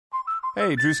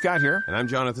Hey, Drew Scott here, and I'm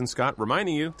Jonathan Scott,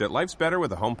 reminding you that life's better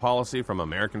with a home policy from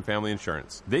American Family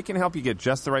Insurance. They can help you get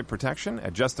just the right protection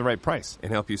at just the right price and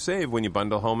help you save when you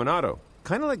bundle home and auto.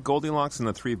 Kind of like Goldilocks and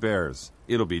the Three Bears.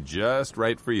 It'll be just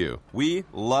right for you. We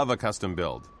love a custom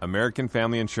build. American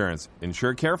Family Insurance.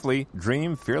 Insure carefully,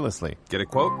 dream fearlessly. Get a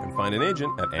quote and find an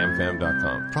agent at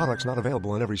amfam.com. Products not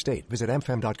available in every state. Visit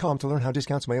amfam.com to learn how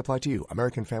discounts may apply to you.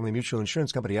 American Family Mutual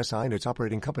Insurance Company, SI, and its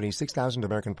operating company, 6000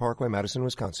 American Parkway, Madison,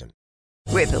 Wisconsin.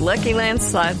 With the Lucky Land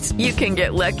Slots, you can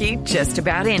get lucky just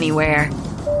about anywhere.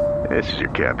 This is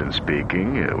your captain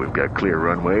speaking. We've got clear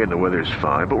runway and the weather's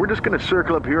fine, but we're just going to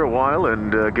circle up here a while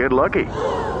and get lucky.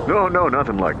 No,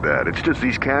 nothing like that. It's just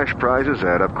these cash prizes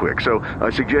add up quick. So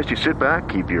I suggest you sit back,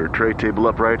 keep your tray table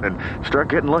upright, and start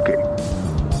getting lucky.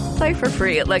 Play for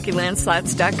free at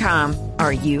LuckyLandSlots.com.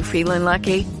 Are you feeling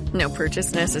lucky? No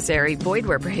purchase necessary. Void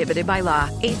where prohibited by law.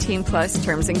 18 plus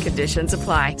terms and conditions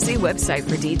apply. See website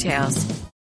for details.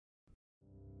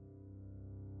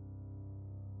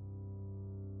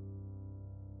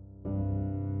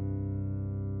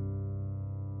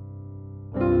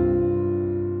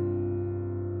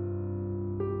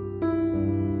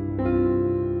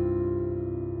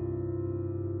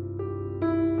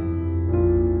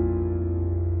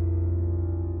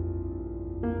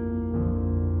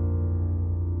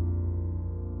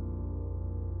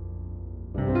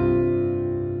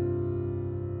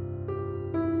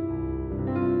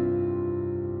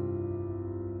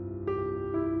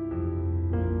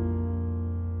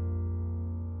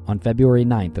 On February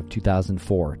 9th of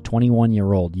 2004,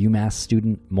 21-year-old UMass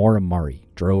student Maura Murray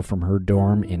drove from her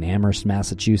dorm in Amherst,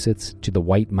 Massachusetts to the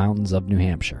White Mountains of New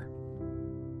Hampshire.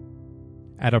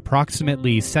 At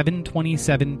approximately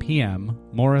 7:27 p.m.,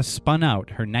 Maura spun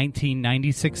out her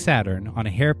 1996 Saturn on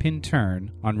a hairpin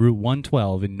turn on Route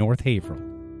 112 in North Haverhill.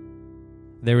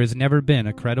 There has never been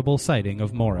a credible sighting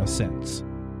of Maura since.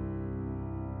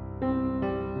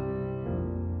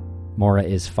 Maura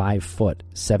is 5 foot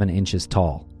 7 inches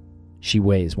tall. She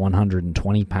weighs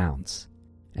 120 pounds,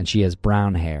 and she has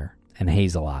brown hair and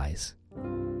hazel eyes.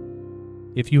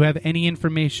 If you have any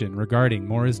information regarding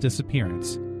Maura's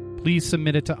disappearance, please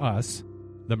submit it to us,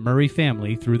 the Murray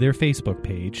family through their Facebook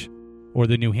page, or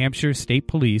the New Hampshire State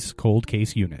Police Cold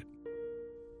Case Unit.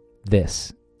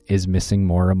 This is Missing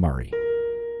Maura Murray.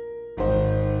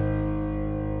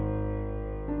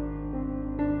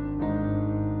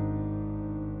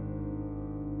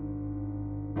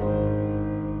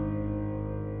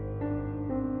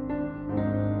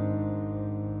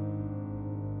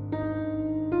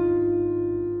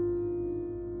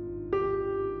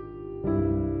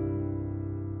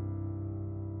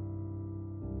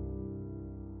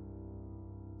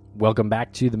 Welcome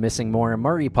back to the Missing Maura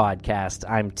Murray podcast.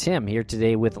 I'm Tim, here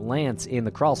today with Lance in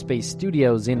the Crawl Space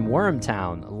Studios in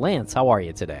Wormtown. Lance, how are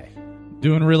you today?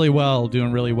 Doing really well.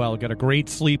 Got a great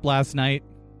sleep last night.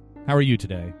 How are you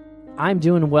today? I'm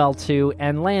doing well, too.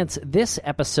 And Lance, this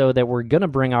episode that we're going to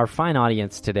bring our fine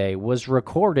audience today was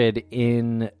recorded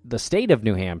in the state of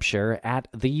New Hampshire at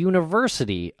the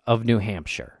University of New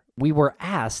Hampshire. We were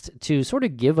asked to sort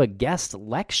of give a guest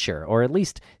lecture, or at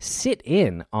least sit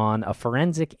in on a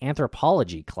forensic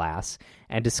anthropology class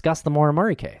and discuss the Maura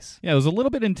Murray case. Yeah, it was a little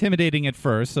bit intimidating at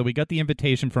first, so we got the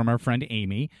invitation from our friend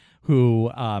Amy,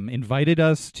 who invited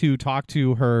us to talk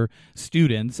to her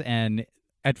students, and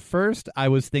at first I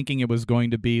was thinking it was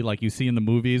going to be like you see in the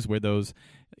movies where those,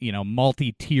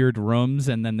 multi-tiered rooms,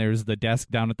 and then there's the desk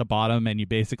down at the bottom, and you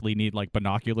basically need like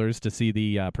binoculars to see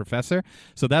the professor.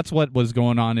 So that's what was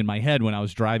going on in my head when I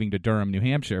was driving to Durham, New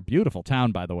Hampshire. Beautiful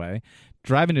town, by the way.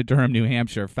 Driving to Durham, New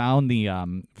Hampshire, found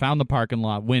the parking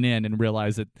lot, went in, and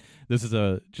realized that this is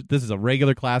a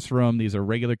regular classroom. These are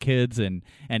regular kids, and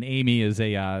Amy is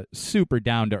a super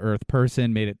down to earth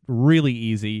person. Made it really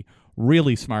easy.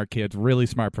 Really smart kids, really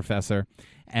smart professor.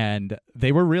 And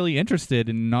they were really interested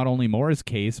in not only Maura's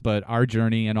case, but our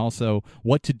journey and also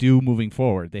what to do moving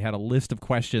forward. They had a list of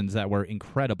questions that were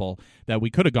incredible that we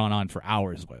could have gone on for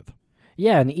hours with.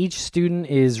 Yeah, and each student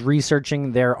is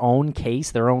researching their own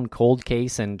case, their own cold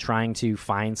case, and trying to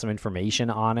find some information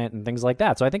on it and things like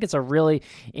that. So I think it's a really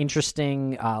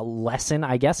interesting lesson,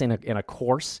 I guess, in a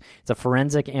course. It's a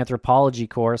forensic anthropology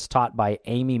course taught by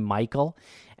Amy Michael.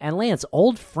 And Lance,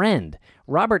 old friend,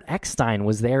 Robert Eckstein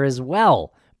was there as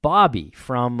well. Bobby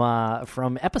from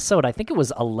episode, I think it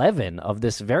was 11 of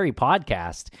this very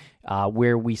podcast,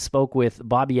 where we spoke with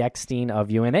Bobby Eckstein of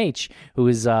UNH, who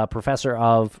is a professor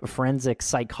of forensic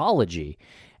psychology.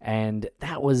 And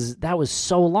that was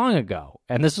so long ago.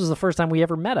 And this was the first time we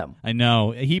ever met him. I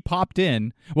know. He popped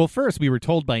in. Well, first we were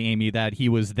told by Amy that he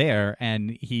was there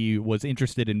and he was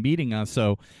interested in meeting us.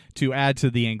 So to add to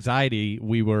the anxiety,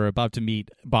 we were about to meet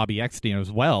Bobby Eckstein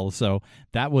as well. So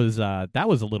that was a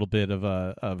little bit of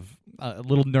a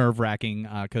little nerve-wracking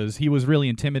because he was really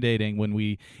intimidating when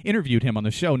we interviewed him on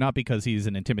the show, not because he's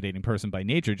an intimidating person by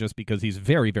nature, just because he's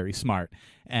very, very smart.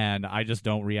 And I just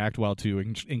don't react well to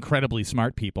incredibly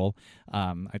smart people.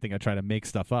 I think I try to make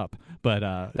stuff up. But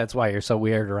that's why you're so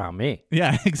weird around me.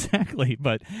 Yeah, exactly.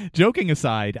 But joking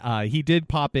aside, he did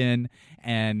pop in,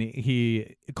 and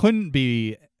he couldn't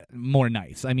be more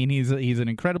nice. I mean, he's an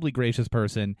incredibly gracious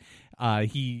person.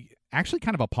 He actually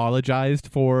kind of apologized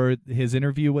for his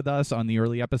interview with us on the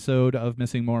early episode of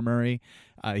Missing Maura Murray.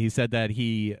 He said that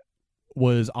he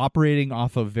was operating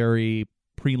off of very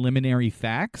preliminary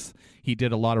facts. He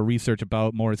did a lot of research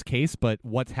about Maura's case, but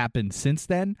what's happened since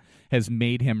then has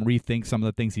made him rethink some of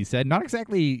the things he said. Not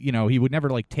exactly, he would never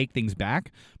take things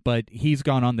back, but he's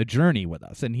gone on the journey with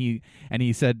us. And he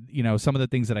said, some of the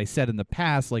things that I said in the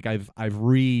past, I've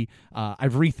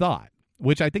rethought,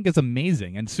 which I think is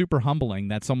amazing and super humbling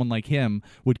that someone like him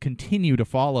would continue to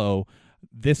follow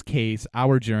this case,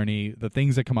 our journey, the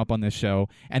things that come up on this show,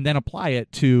 and then apply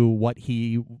it to what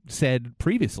he said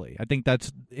previously. I think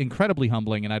that's incredibly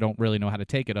humbling, and I don't really know how to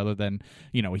take it other than,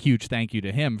 a huge thank you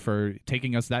to him for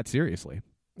taking us that seriously.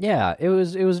 Yeah, it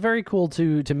was very cool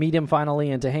to meet him finally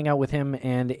and to hang out with him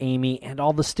and Amy and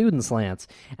all the students, Lance.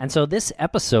 And so this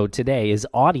episode today is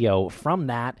audio from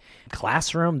that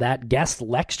classroom, that guest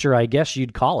lecture, I guess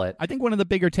you'd call it. I think one of the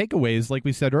bigger takeaways, like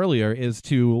we said earlier, is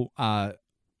to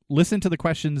listen to the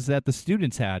questions that the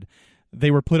students had. They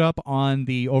were put up on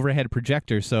the overhead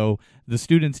projector, so the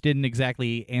students didn't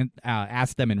exactly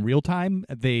ask them in real time.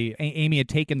 Amy had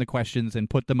taken the questions and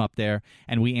put them up there,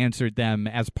 and we answered them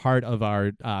as part of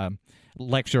our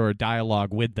lecture or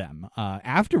dialogue with them.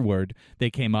 Afterward, they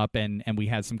came up and we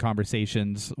had some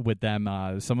conversations with them.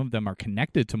 Some of them are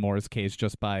connected to Maura's case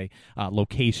just by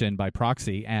location, by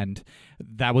proxy, and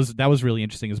that was really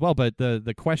interesting as well. But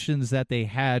the questions that they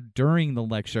had during the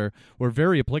lecture were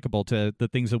very applicable to the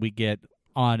things that we get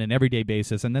on an everyday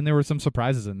basis, and then there were some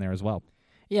surprises in there as well.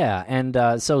 Yeah,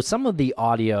 and so some of the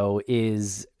audio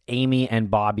is Amy and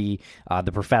Bobby,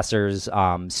 the professors,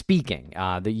 speaking.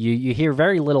 You hear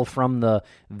very little from the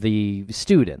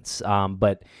students,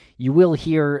 but you will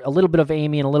hear a little bit of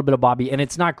Amy and a little bit of Bobby, and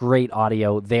it's not great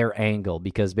audio, their angle,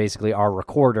 because basically our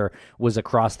recorder was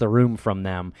across the room from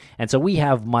them. And so we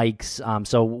have mics,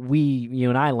 so you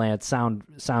and I, Lance,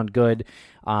 sound good.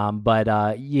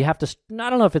 But you have to. I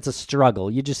don't know if it's a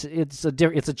struggle. It's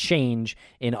a change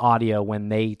in audio when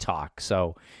they talk.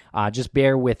 So just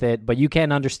bear with it. But you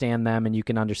can understand them, and you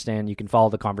can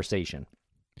follow the conversation.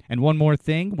 And one more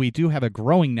thing, we do have a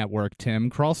growing network, Tim,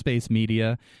 Crawlspace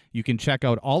Media. You can check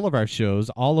out all of our shows,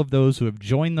 all of those who have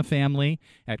joined the family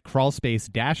at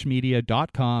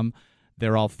crawlspace-media.com.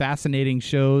 They're all fascinating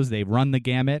shows. They run the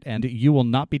gamut, and you will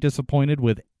not be disappointed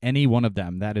with any one of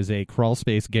them. That is a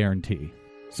Crawlspace guarantee.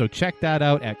 So check that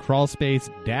out at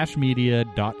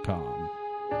crawlspace-media.com.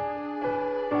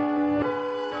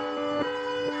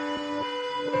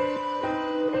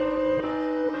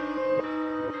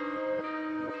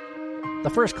 The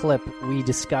first clip, we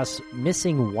discuss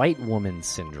missing white woman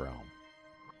syndrome.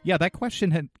 Yeah, that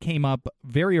question came up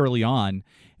very early on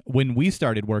when we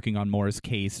started working on Maura's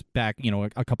case back,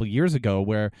 a couple of years ago,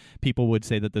 where people would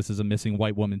say that this is a missing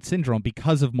white woman syndrome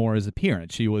because of Maura's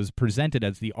appearance. She was presented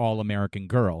as the all-American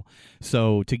girl.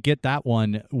 So to get that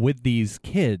one with these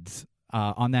kids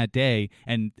on that day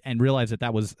and realize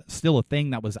that was still a thing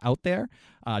that was out there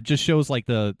just shows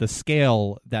the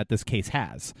scale that this case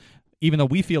has. Even though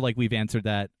we feel like we've answered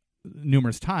that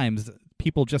numerous times,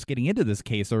 people just getting into this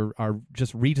case are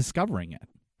just rediscovering it.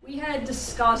 We had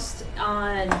discussed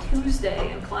on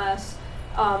Tuesday in class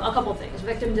a couple things.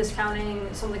 Victim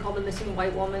discounting, something called the missing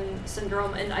white woman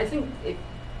syndrome, and I think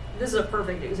this is a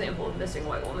perfect example of missing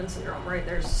white woman syndrome, right?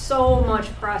 There's so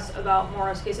much press about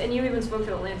Maura's case, and you even spoke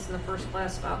to Lance in the first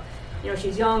class about,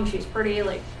 she's young, she's pretty,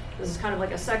 this is kind of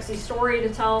a sexy story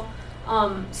to tell.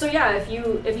 So yeah, if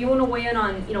you want to weigh in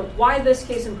on, why this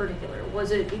case in particular,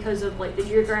 was it because of the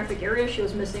geographic area she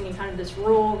was missing in kind of this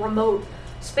rural, remote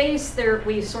space? There,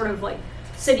 we sort of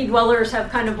city dwellers have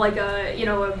kind of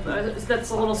that's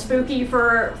a little spooky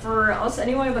for us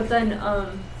anyway. But then,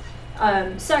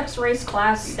 sex, race,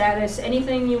 class, status,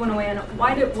 anything you want to weigh in.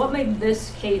 What made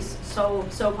this case so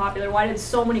popular? Why did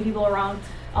so many people around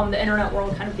the internet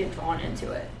world kind of get drawn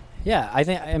into it? Yeah, I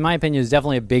think, in my opinion, it's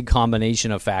definitely a big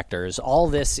combination of factors. All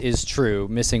this is true,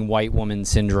 missing white woman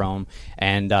syndrome,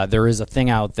 and there is a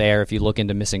thing out there, if you look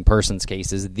into missing persons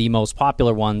cases, the most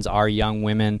popular ones are young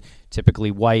women, typically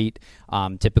white,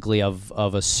 typically of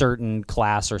a certain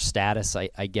class or status,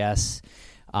 I guess.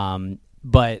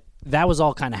 But that was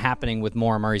all kind of happening with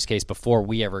Maura Murray's case before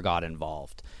we ever got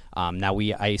involved. Now,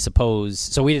 I suppose,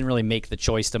 so we didn't really make the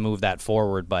choice to move that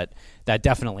forward, but that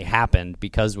definitely happened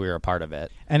because we were a part of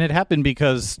it. And it happened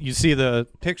because you see the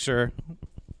picture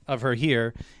of her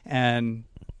here, and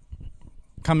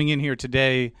coming in here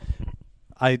today,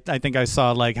 I think I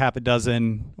saw like half a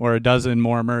dozen or a dozen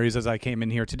Maura Murrays as I came in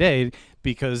here today,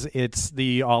 because it's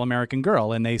the All-American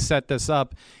Girl, and they set this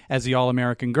up as the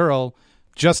All-American Girl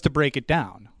just to break it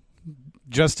down,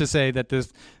 just to say that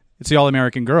it's the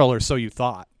All-American Girl, or so you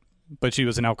thought. But she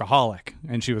was an alcoholic,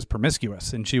 and she was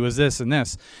promiscuous, and she was this and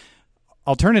this.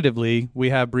 Alternatively,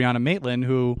 we have Brianna Maitland,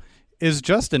 who is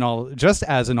just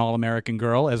as an All-American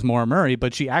Girl as Maura Murray,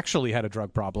 but she actually had a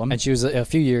drug problem. And she was a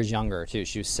few years younger, too.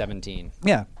 She was 17.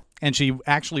 Yeah, and she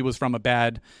actually was from a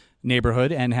bad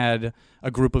neighborhood and had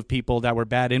a group of people that were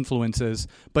bad influences,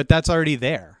 but that's already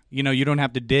there. You know, you don't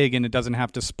have to dig, and it doesn't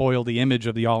have to spoil the image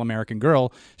of the All-American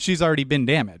Girl. She's already been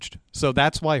damaged. So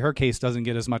that's why her case doesn't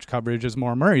get as much coverage as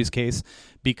Maura Murray's case,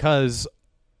 because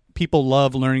people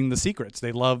love learning the secrets.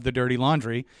 They love the dirty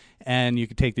laundry, and you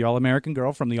could take the All-American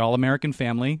Girl from the All-American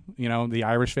family, you know, the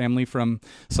Irish family from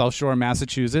South Shore,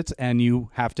 Massachusetts, and you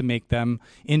have to make them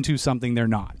into something they're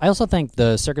not. I also think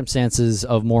the circumstances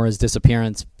of Maura's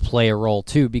disappearance play a role,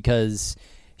 too, because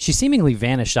she seemingly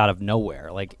vanished out of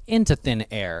nowhere, like into thin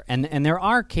air. And there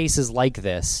are cases like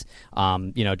this.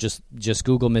 Just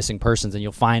Google missing persons and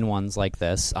you'll find ones like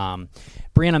this.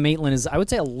 Brianna Maitland is, I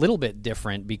would say, a little bit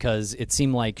different because it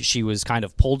seemed like she was kind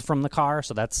of pulled from the car.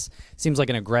 So seems like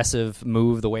an aggressive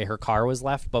move the way her car was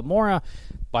left. But Maura,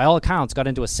 by all accounts, got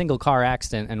into a single car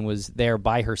accident and was there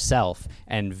by herself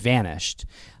and vanished.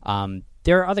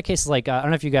 There are other cases like, I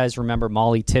don't know if you guys remember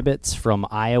Molly Tibbetts from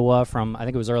Iowa from, I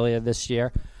think it was earlier this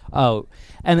year. Oh,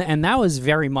 and that was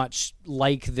very much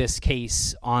like this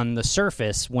case on the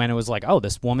surface when it was like, oh,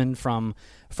 this woman from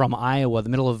Iowa, the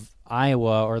middle of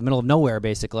Iowa or the middle of nowhere,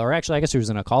 basically. Or actually, I guess she was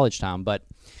in a college town, but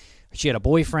she had a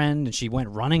boyfriend and she went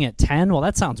running at 10. Well,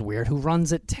 that sounds weird. Who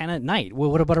runs at 10 at night? Well,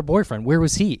 what about her boyfriend? Where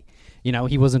was he? You know,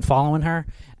 he wasn't following her.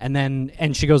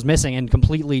 And she goes missing and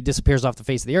completely disappears off the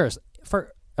face of the earth.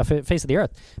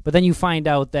 But then you find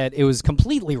out that it was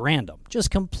completely random,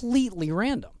 just completely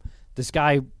random. This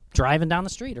guy driving down the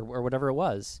street or whatever it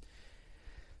was.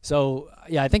 So,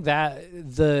 yeah, I think that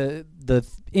the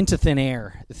into thin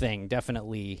air thing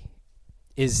definitely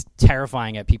is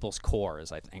terrifying at people's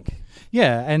cores, I think.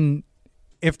 Yeah, and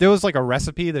if there was like a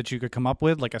recipe that you could come up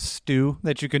with, like a stew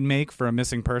that you could make for a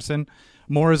missing person,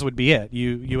 Maura's would be it.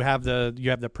 You have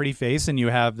the pretty face, and you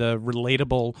have the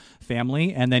relatable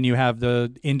family, and then you have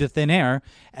the into thin air,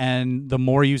 and the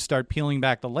more you start peeling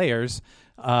back the layers,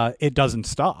 it doesn't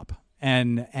stop.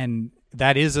 And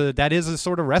that is a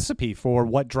sort of recipe for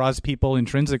what draws people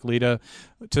intrinsically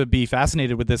to be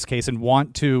fascinated with this case and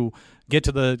want to get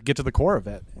to the core of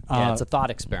it. Yeah, it's a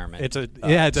thought experiment.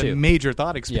 It's a major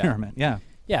thought experiment. Yeah.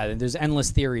 Yeah, there's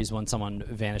endless theories when someone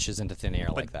vanishes into thin air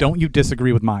like that. Don't you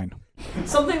disagree with mine?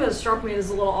 Something that struck me, is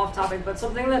a little off topic, but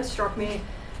something that struck me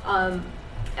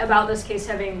about this case,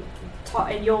 having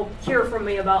and you'll hear from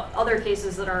me about other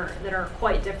cases that are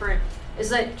quite different, is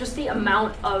that just the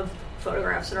amount of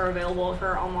photographs that are available of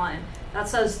her online. That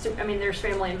says, there's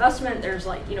family investment, there's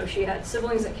she had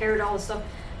siblings that carried all this stuff.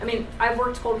 I've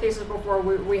worked cold cases before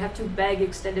where we have to beg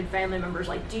extended family members,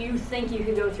 do you think you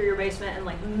could go through your basement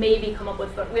and maybe come up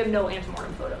with we have no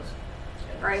antemortem photos,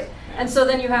 right? And so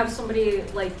then you have somebody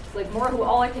like Maura, who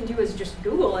all I can do is just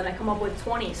Google and I come up with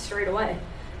 20 straight away.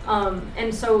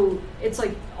 And so it's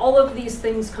like all of these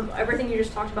things, everything you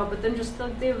just talked about, but then just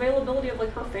the availability of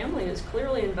her family is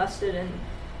clearly invested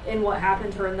in what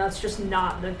happened to her, and that's just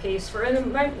not the case and it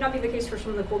might not be the case for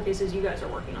some of the cold cases you guys are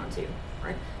working on too,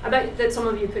 right? I bet that some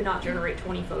of you could not generate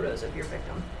 20 photos of your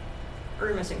victim or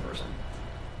your missing person.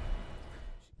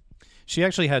 She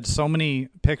actually had so many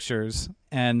pictures,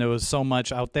 and there was so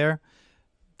much out there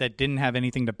that didn't have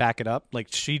anything to back it up.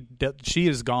 She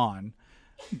is gone,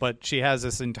 but she has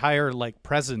this entire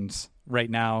presence right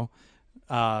now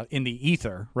in the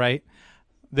ether, right?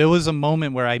 There was a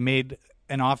moment where I made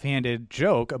an offhanded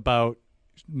joke about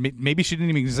maybe she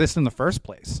didn't even exist in the first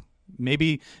place.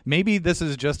 Maybe this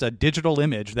is just a digital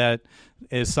image that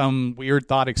is some weird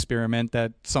thought experiment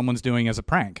that someone's doing as a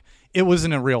prank. It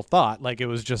wasn't a real thought, it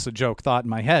was just a joke thought in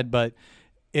my head, but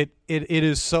it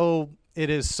is so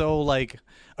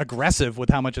aggressive with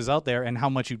how much is out there and how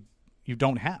much you you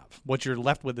don't have. What you're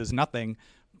left with is nothing,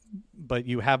 but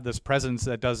you have this presence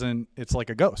that doesn't. It's like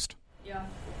a ghost. Yeah.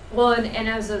 Well, and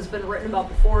as has been written about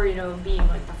before, being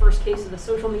like the first case of the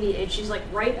social media age, she's like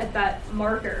right at that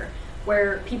marker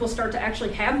where people start to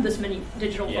actually have this many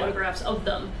digital photographs of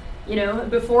them.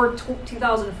 Before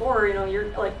 2004,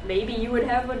 you're like, maybe you would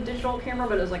have a digital camera,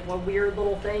 but it was like a weird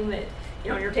little thing that,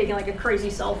 you're taking like a crazy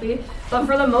selfie. But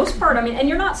for the most part, and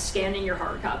you're not scanning your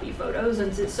hard copy photos.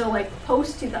 And so like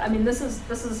post to that, this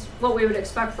is what we would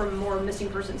expect from more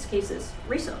missing persons cases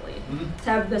recently, to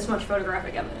have this much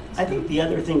photographic evidence. I think the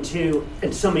other thing too,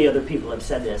 and so many other people have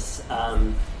said this,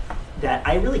 that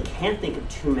I really can't think of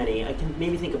too many. I can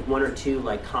maybe think of one or two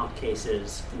like comp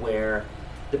cases where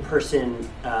the person,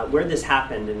 where this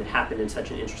happened, and it happened in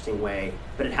such an interesting way,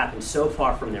 but it happened so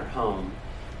far from their home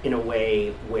in a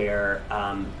way where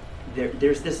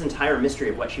there's this entire mystery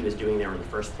of what she was doing there in the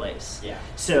first place. Yeah.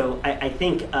 So I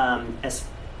think as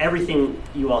everything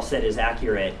you all said is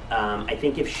accurate, I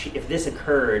think if this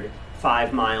occurred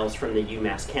 5 miles from the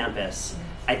UMass campus,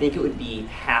 I think it would be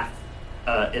half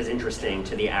as interesting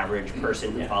to the average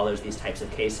person who follows these types of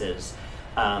cases.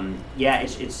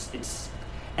 It's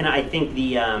and I think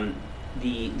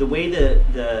the way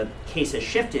the case has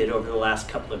shifted over the last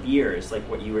couple of years, like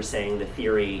what you were saying, the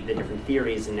different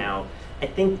theories, and now I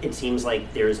think it seems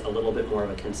like there's a little bit more of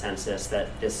a consensus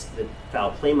that the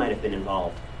foul play might have been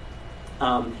involved.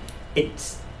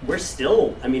 We're still,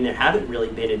 there haven't really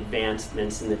been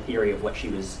advancements in the theory of what she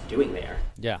was doing there.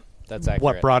 Yeah, that's accurate.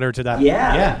 What brought her to that?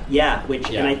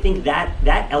 And I think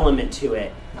that element to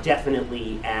it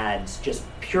definitely adds, just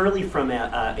purely from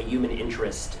a human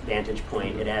interest vantage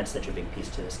point, it adds such a big piece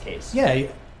to this case.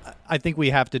 Yeah, I think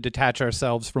we have to detach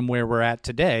ourselves from where we're at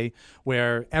today,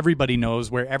 where everybody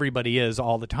knows where everybody is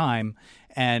all the time.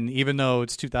 And even though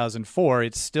it's 2004,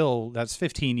 it's still, that's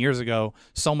 15 years ago.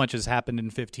 So much has happened in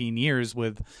 15 years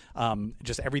with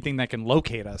just everything that can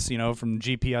locate us, from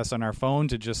GPS on our phone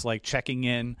to just like checking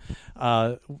in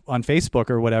on Facebook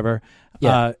or whatever.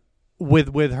 Yeah.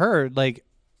 With her, like,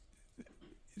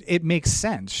 it makes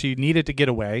sense. She needed to get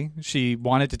away. She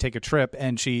wanted to take a trip,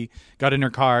 and she got in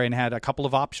her car and had a couple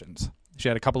of options. She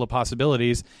had a couple of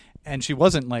possibilities, and she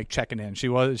wasn't like checking in.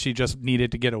 She just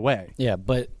needed to get away. Yeah,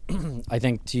 but I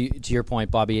think to your point,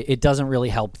 Bobby, it doesn't really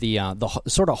help the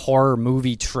sort of horror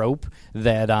movie trope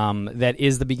that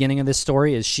is the beginning of this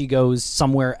story. Is she goes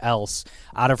somewhere else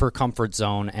out of her comfort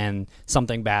zone, and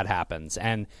something bad happens.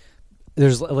 And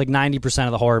there's like 90%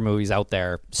 of the horror movies out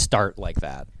there start like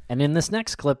that. And in this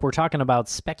next clip, we're talking about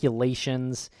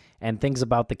speculations and things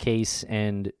about the case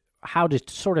and how to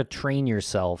sort of train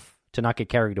yourself to not get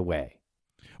carried away.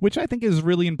 Which I think is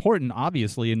really important,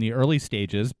 obviously, in the early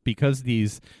stages, because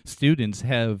these students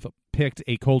have picked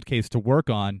a cold case to work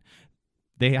on.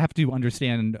 They have to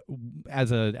understand,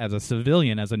 as a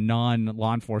civilian, as a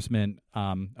non-law enforcement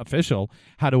official,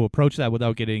 how to approach that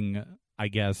without getting, I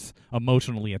guess,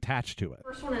 emotionally attached to it.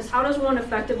 First one is, how does one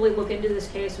effectively look into this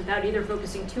case without either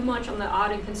focusing too much on the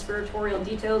odd and conspiratorial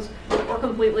details or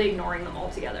completely ignoring them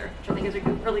altogether? Which I think is a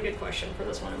really good question for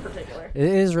this one in particular. It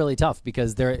is really tough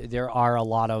because there are a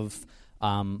lot of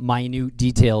minute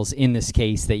details in this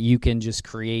case that you can just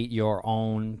create your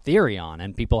own theory on,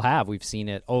 and people have. We've seen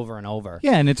it over and over.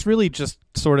 Yeah, and it's really just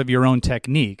sort of your own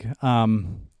technique.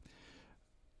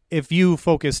 If you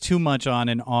focus too much on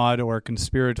an odd or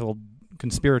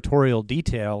conspiratorial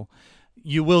detail,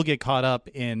 you will get caught up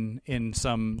in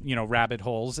some rabbit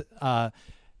holes.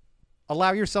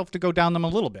 Allow yourself to go down them a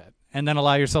little bit, and then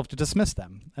allow yourself to dismiss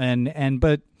them,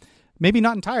 but maybe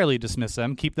not entirely dismiss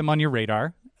them. Keep them on your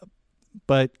radar,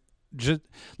 but just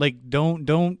like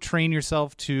don't train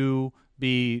yourself to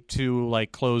be too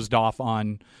like closed off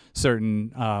on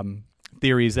certain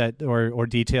theories that or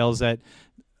details that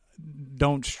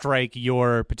don't strike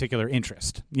your particular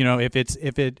interest. If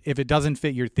it doesn't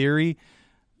fit your theory,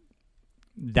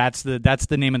 that's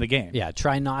the name of the game. Yeah,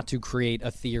 try not to create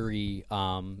a theory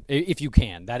if you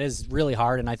can. That is really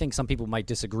hard, and I think some people might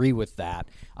disagree with that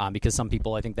because some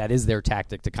people, I think that is their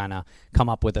tactic to kind of come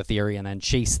up with a theory and then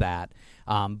chase that.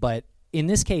 But in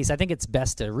this case, I think it's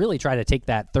best to really try to take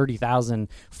that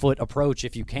 30,000-foot approach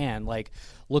if you can. Like,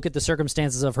 look at the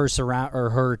circumstances of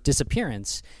her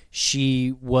disappearance.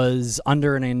 She was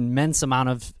under an immense amount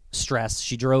of stress.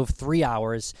 She drove 3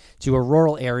 hours to a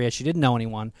rural area. She didn't know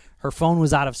anyone. Her phone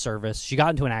was out of service. She got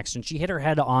into an accident. She hit her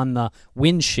head on the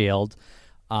windshield.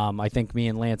 I think me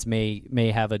and Lance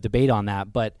may have a debate on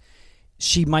that, but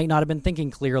she might not have been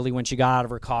thinking clearly when she got out of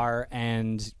her car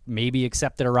and maybe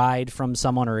accepted a ride from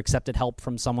someone or accepted help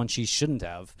from someone she shouldn't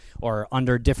have, or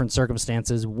under different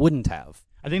circumstances wouldn't have.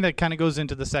 I think that kind of goes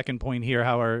into the second point here,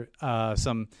 how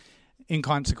some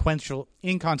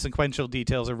inconsequential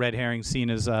details or red herrings seen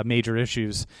as major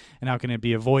issues, and how can it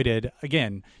be avoided?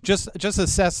 Again, just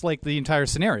assess like the entire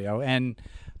scenario. And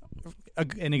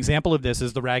an example of this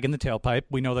is the rag in the tailpipe.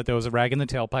 We know that there was a rag in the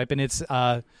tailpipe, and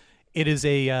it is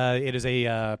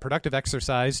a productive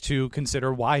exercise to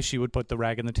consider why she would put the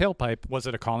rag in the tailpipe. Was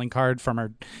it a calling card from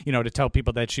her, to tell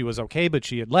people that she was okay but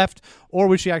she had left, or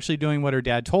was she actually doing what her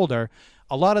dad told her?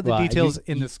 A lot of the details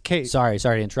in this case. Sorry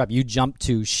to interrupt. You jumped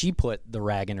to she put the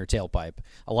rag in her tailpipe.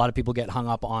 A lot of people get hung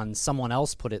up on someone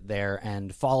else put it there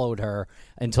and followed her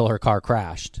until her car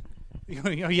crashed.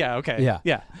 Yeah. Okay.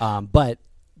 Yeah. But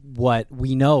what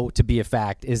we know to be a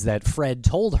fact is that Fred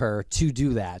told her to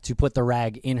do that, to put the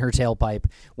rag in her tailpipe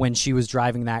when she was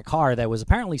driving that car that was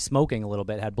apparently smoking a little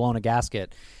bit, had blown a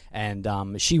gasket, and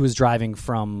she was driving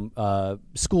from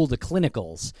school to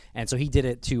clinicals, and so he did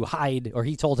it to hide, or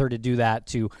he told her to do that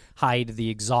to hide the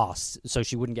exhaust so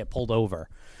she wouldn't get pulled over.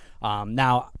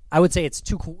 Now, I would say it's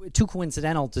too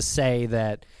coincidental to say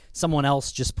that someone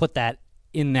else just put that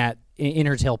in her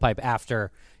tailpipe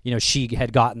after she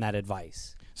had gotten that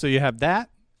advice. So you have that,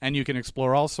 and you can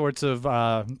explore all sorts of,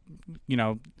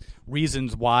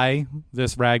 reasons why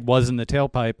this rag was in the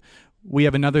tailpipe. We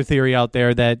have another theory out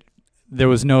there that there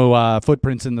was no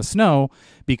footprints in the snow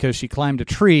because she climbed a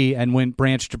tree and went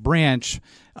branch to branch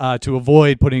to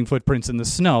avoid putting footprints in the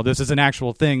snow. This is an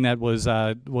actual thing that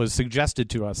was suggested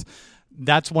to us.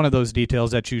 That's one of those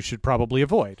details that you should probably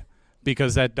avoid,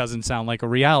 because that doesn't sound like a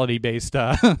reality-based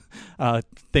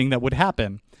thing that would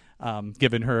happen.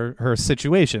 Given her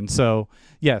situation. So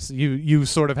yes, you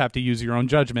sort of have to use your own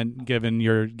judgment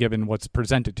given what's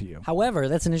presented to you. However,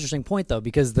 that's an interesting point though,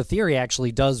 because the theory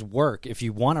actually does work. If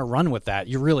you want to run with that,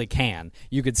 you really can.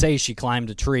 You could say she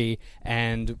climbed a tree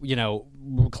and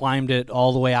climbed it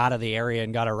all the way out of the area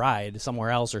and got a ride somewhere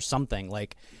else or something.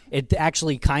 Like, it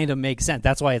actually kind of makes sense.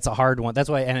 That's why it's a hard one. That's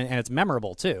why, and it's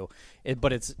memorable too.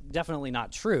 But it's definitely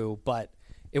not true. But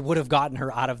it would have gotten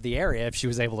her out of the area if she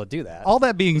was able to do that. All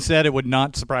that being said, it would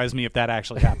not surprise me if that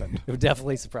actually happened. It would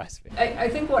definitely surprise me. I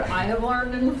think what I have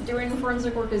learned in doing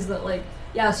forensic work is that,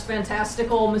 yes,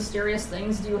 fantastical, mysterious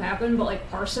things do happen, but,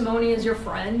 parsimony is your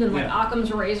friend, and,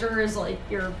 Occam's razor is,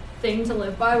 your thing to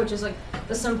live by, which is,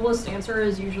 the simplest answer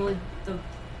is usually the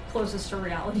closest to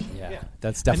reality. Yeah.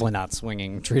 That's definitely not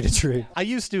swinging tree to tree. I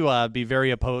used to be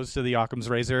very opposed to the Occam's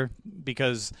razor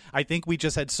because I think we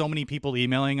just had so many people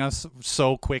emailing us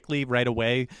so quickly right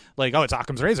away, it's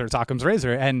Occam's razor, it's Occam's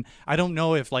razor, and I don't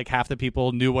know if half the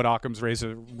people knew what Occam's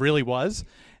razor really was,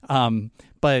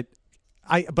 but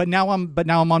now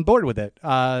I'm on board with it.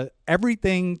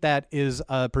 Everything that is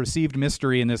a perceived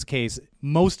mystery in this case,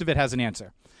 most of it has an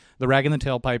answer. The rag in the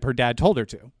tailpipe, her dad told her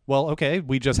to. Well, okay,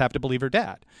 we just have to believe her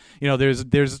dad. There's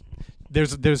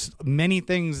many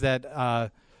things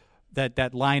that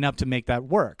line up to make that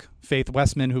work. Faith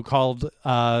Westman, who called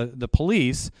the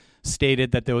police,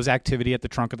 stated that there was activity at the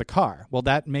trunk of the car. Well,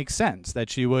 that makes sense, that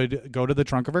she would go to the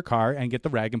trunk of her car and get the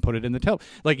rag and put it in the tail.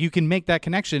 You can make that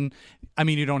connection. I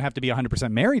mean, you don't have to be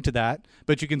 100% married to that,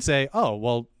 but you can say, oh,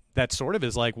 well, that sort of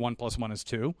is 1 + 1 is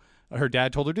 2. Her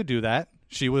dad told her to do that.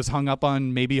 She was hung up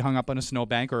on a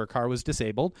snowbank, or her car was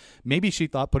disabled. Maybe she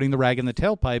thought putting the rag in the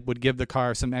tailpipe would give the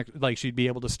car some, she'd be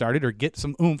able to start it or get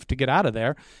some oomph to get out of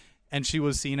there. And she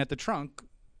was seen at the trunk.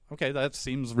 Okay, that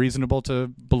seems reasonable to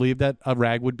believe that a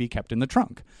rag would be kept in the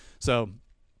trunk. So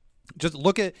just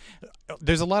look at,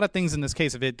 there's a lot of things in this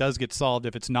case. If it does get solved,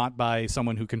 if it's not by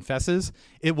someone who confesses,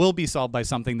 it will be solved by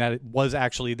something that was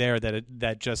actually there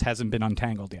that just hasn't been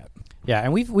untangled yet. Yeah,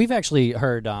 and we've actually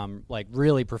heard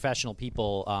really professional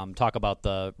people talk about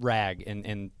the rag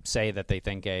and say that they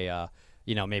think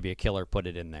maybe a killer put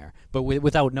it in there, but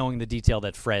without knowing the detail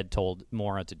that Fred told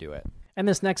Maura to do it. In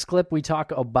this next clip, we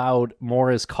talk about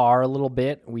Maura's car a little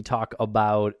bit. We talk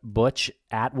about Butch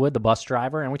Atwood, the bus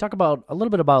driver, and we talk about a little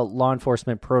bit about law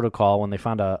enforcement protocol when they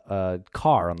found a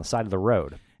car on the side of the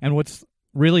road. And what's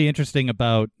really interesting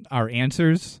about our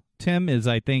answers, Tim, is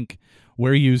I think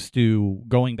we're used to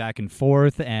going back and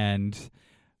forth, and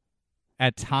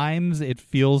at times it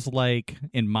feels like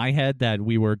in my head that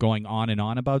we were going on and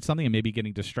on about something and maybe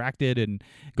getting distracted and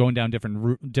going down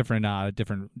different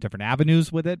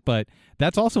avenues with it. But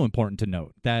that's also important to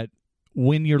note, that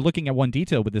when you're looking at one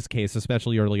detail with this case,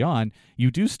 especially early on,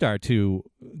 you do start to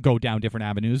go down different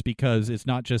avenues, because it's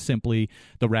not just simply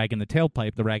the rag in the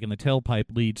tailpipe. The rag in the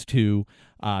tailpipe leads to,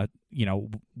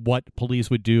 what police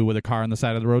would do with a car on the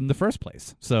side of the road in the first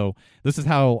place. So this is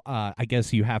how I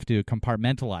guess you have to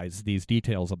compartmentalize these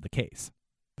details of the case.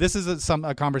 this is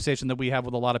a conversation that we have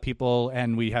with a lot of people,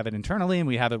 and we have it internally, and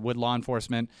we have it with law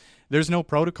enforcement. There's no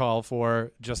protocol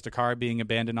for just a car being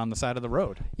abandoned on the side of the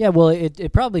road. Yeah, well,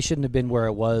 it probably shouldn't have been where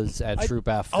it was at Troop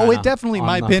F. Oh, it definitely, in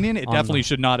my opinion, it definitely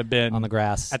should not have been on the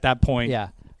grass at that point. Yeah.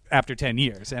 After 10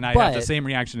 years, and I have the same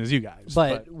reaction as you guys.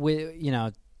 But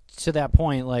to that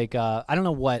point, like I don't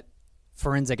know what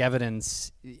forensic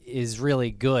evidence is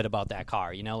really good about that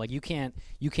car. Like you can't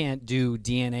do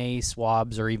DNA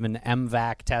swabs or even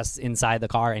MVAC tests inside the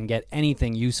car and get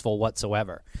anything useful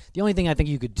whatsoever. The only thing I think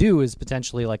you could do is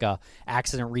potentially like a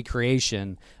accident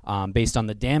recreation based on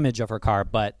the damage of her car,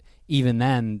 but even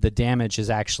then, the damage has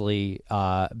actually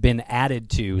been added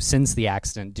to since the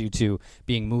accident due to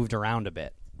being moved around a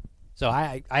bit. So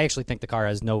I actually think the car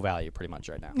has no value pretty much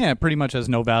right now. Yeah, pretty much has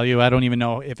no value. I don't even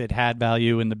know if it had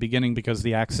value in the beginning because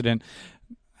the accident,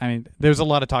 I mean, there's a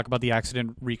lot of talk about the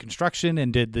accident reconstruction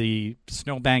and did the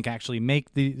snowbank actually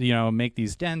make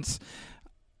these dents?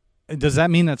 Does that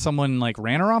mean that someone like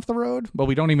ran her off the road? Well,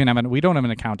 we don't have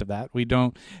an account of that. We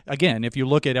don't. Again, if you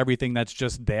look at everything that's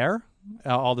just there,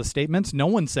 all the statements, no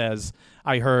one says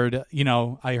I heard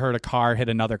a car hit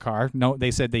another car. No, they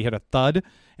said they hit a thud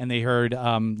and they heard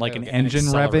like an engine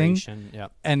revving,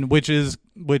 yep. And which is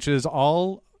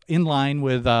all in line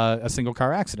with a single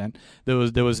car accident. There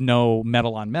was no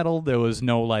metal on metal. There was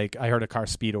no like I heard a car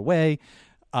speed away.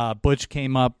 Butch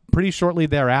came up pretty shortly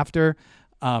thereafter.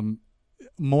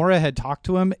 Mora had talked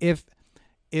to him. If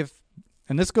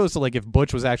and this goes to like if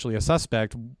Butch was actually a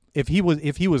suspect, if he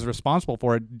was responsible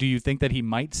for it, do you think that he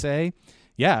might say,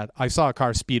 "Yeah, I saw a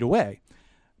car speed away,"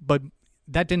 but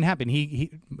that didn't happen.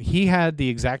 He had the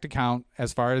exact account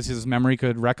as far as his memory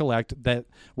could recollect that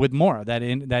with Mora, that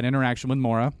interaction with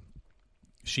Mora.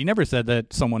 She never said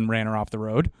that someone ran her off the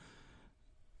road,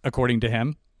 according to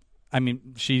him. I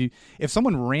mean, if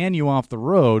someone ran you off the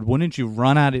road, wouldn't you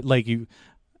run at it like you?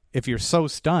 If you're so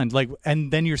stunned, like,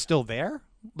 and then you're still there,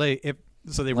 like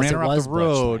they ran her off the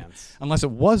road. Unless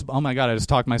it was, oh my God, I just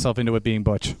talked myself into it being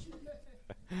Butch.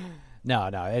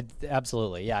 No,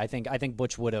 absolutely, yeah. I think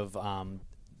Butch would have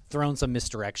thrown some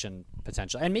misdirection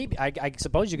potential, and maybe I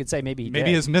suppose you could say maybe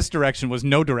his misdirection was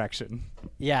no direction.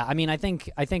 Yeah, I mean, I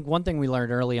think one thing we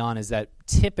learned early on is that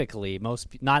typically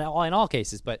not in all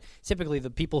cases, but typically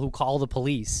the people who call the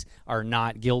police are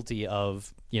not guilty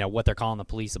of what they're calling the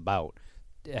police about.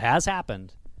 It has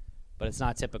happened, but it's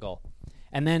not typical.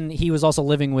 And then he was also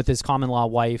living with his common law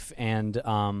wife and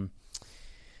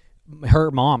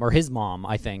her mom, or his mom,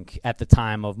 I think, at the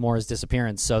time of Mora's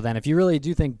disappearance. So then if you really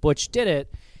do think Butch did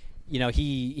it,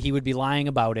 he would be lying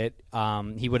about it.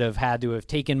 He would have had to have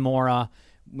taken Mora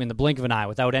in the blink of an eye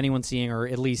without anyone seeing her.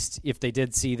 At least if they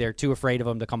did see, they're too afraid of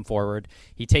him to come forward.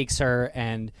 He takes her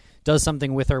and does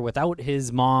something with her without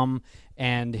his mom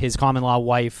and his common law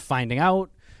wife finding out.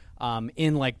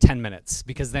 In like 10 minutes,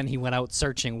 because then he went out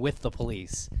searching with the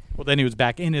police. Well, then he was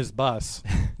back in his bus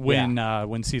when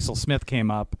Cecil Smith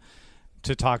came up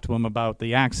to talk to him about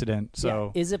the accident.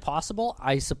 So is it possible?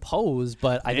 I suppose,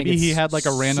 but I think maybe he had like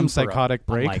a random psychotic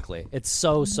break. Unlikely. It's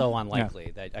so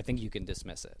unlikely that I think you can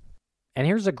dismiss it. And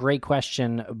here's a great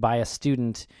question by a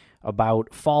student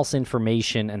about false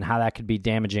information and how that could be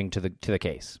damaging to the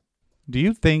case. Do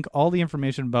you think all the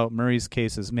information about Murray's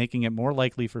case is making it more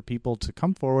likely for people to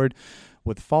come forward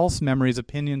with false memories,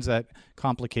 opinions that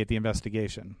complicate the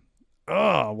investigation?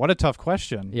 Oh, what a tough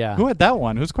question. Yeah. Who had that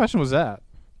one? Whose question was that?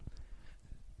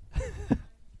 That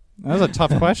was a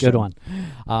tough question. Good one.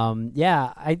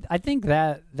 I think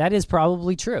that is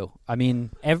probably true. I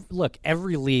mean,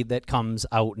 every lead that comes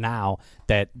out now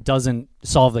that doesn't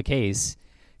solve the case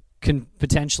can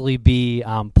potentially be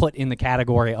put in the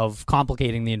category of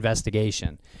complicating the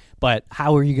investigation. But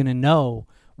how are you going to know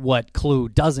what clue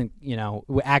doesn't,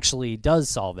 actually does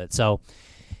solve it? So,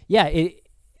 yeah,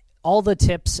 all the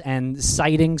tips and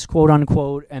sightings, quote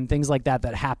unquote, and things like that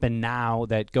happen now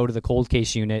that go to the cold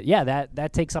case unit,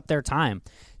 that takes up their time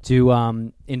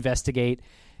to investigate.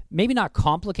 Maybe not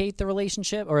complicate the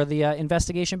relationship or the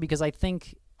investigation, because I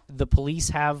think the police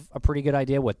have a pretty good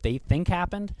idea what they think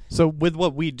happened. So with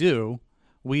what we do,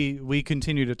 we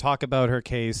continue to talk about her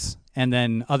case, and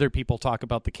then other people talk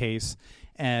about the case,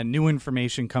 and new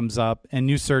information comes up, and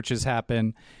new searches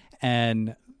happen.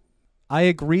 And I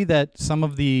agree that some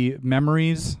of the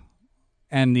memories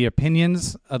and the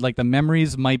opinions, like the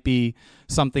memories might be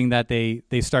something that they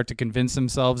start to convince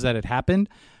themselves that it happened.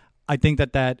 I think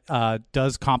that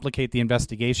does complicate the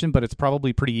investigation, but it's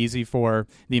probably pretty easy for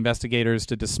the investigators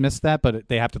to dismiss that, but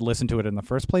they have to listen to it in the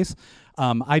first place.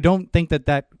 I don't think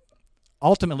that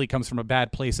ultimately comes from a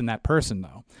bad place in that person,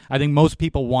 though. I think most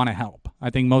people want to help. I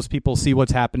think most people see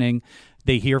what's happening,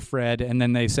 they hear Fred, and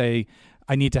then they say,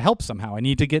 I need to help somehow. I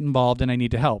need to get involved and I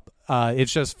need to help.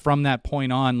 It's just from that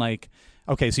point on, like,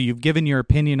 okay, so you've given your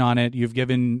opinion on it. You've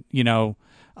given, your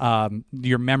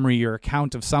memory, your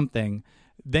account of something.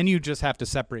 Then you just have to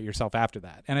separate yourself after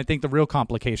that. And I think the real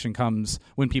complication comes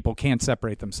when people can't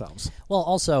separate themselves. Well,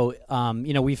 also,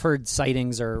 we've heard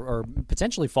sightings or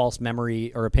potentially false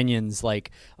memory or opinions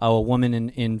like a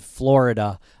woman in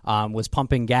Florida was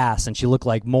pumping gas and she looked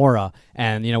like Maura.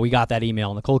 And, we got that email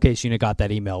and the cold case unit got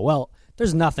that email. Well,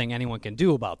 there's nothing anyone can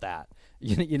do about that.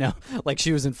 Like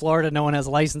she was in Florida, no one has a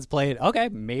license plate. Okay,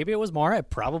 maybe it was Maura. It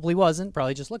probably wasn't.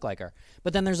 Probably just looked like her.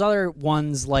 But then there's other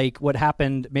ones like what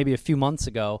happened maybe a few months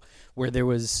ago where there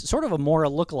was sort of a Maura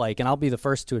lookalike, and I'll be the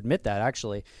first to admit that,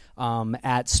 actually,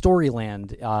 at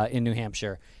Storyland in New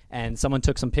Hampshire. And someone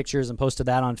took some pictures and posted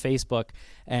that on Facebook.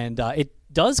 And it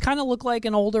does kind of look like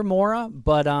an older Maura,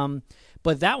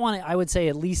 but that one, I would say,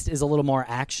 at least is a little more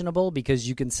actionable because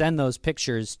you can send those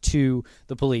pictures to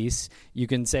the police. You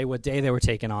can say what day they were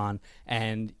taken on,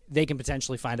 and they can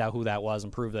potentially find out who that was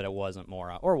and prove that it wasn't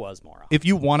Maura or was Maura. If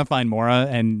you want to find Maura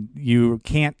and you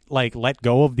can't let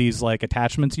go of these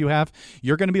attachments you have,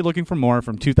 you're going to be looking for Maura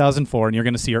from 2004, and you're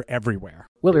going to see her everywhere.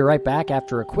 We'll be right back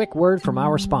after a quick word from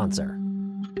our sponsor.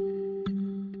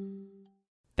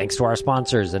 Thanks to our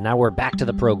sponsors, and now we're back to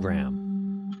the program.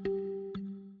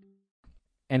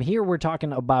 And here we're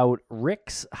talking about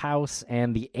Rick's house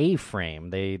and the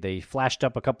A-frame. They flashed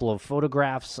up a couple of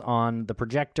photographs on the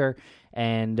projector,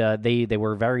 and they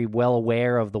were very well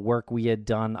aware of the work we had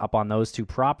done up on those two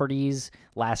properties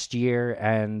last year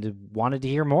and wanted to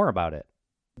hear more about it.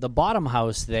 The bottom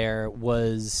house there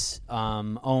was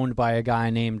owned by a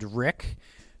guy named Rick,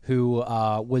 who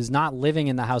was not living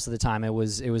in the house at the time. It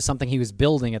was something he was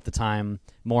building at the time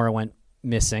Maura went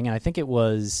missing, and I think it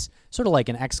was sort of like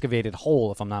an excavated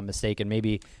hole, if I'm not mistaken.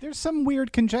 Maybe there's some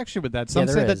weird conjecture with that. Some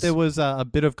say that there was a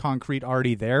bit of concrete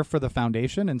already there for the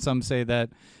foundation, and some say that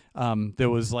there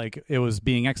was it was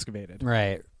being excavated.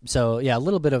 Right. So yeah, a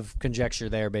little bit of conjecture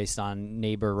there based on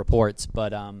neighbor reports,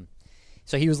 but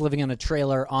so he was living in a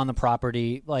trailer on the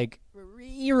property,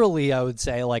 eerily, I would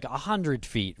say, 100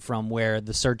 feet from where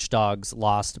the search dogs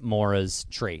lost Maura's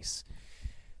trace.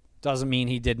 Doesn't mean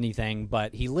he did anything,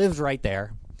 but he lived right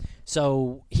there.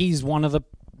 So he's one of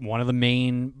the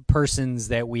main persons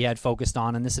that we had focused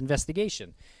on in this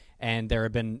investigation. And there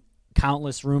have been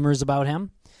countless rumors about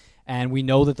him. And we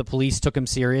know that the police took him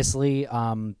seriously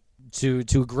to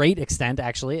a great extent,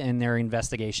 actually, in their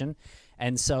investigation.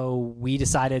 And so we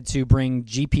decided to bring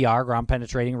GPR, ground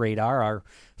penetrating radar, our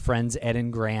friends Ed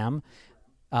and Graham,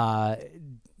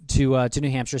 to New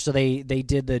Hampshire. So they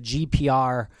did the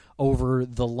GPR over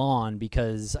the lawn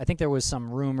because I think there was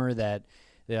some rumor that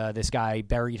this guy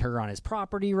buried her on his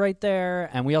property right there.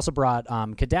 And we also brought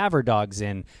cadaver dogs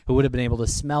in who would have been able to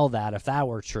smell that if that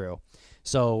were true.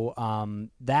 So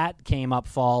that came up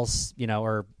false,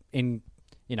 it's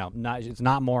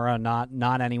not Maura,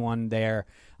 not anyone there.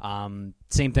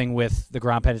 Same thing with the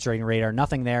ground penetrating radar.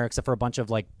 Nothing there except for a bunch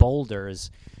of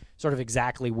boulders, sort of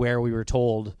exactly where we were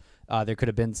told there could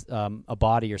have been a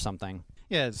body or something.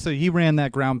 Yeah, so he ran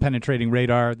that ground penetrating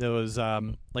radar. There was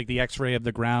the X-ray of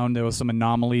the ground. There was some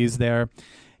anomalies there,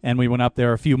 and we went up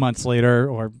there a few months later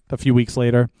or a few weeks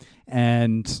later,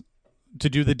 and to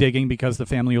do the digging because the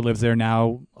family who lives there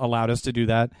now allowed us to do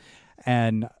that,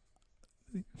 and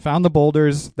found the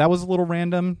boulders. That was a little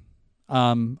random,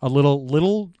 a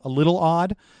little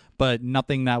odd, but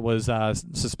nothing that was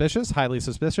suspicious, highly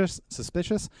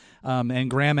suspicious.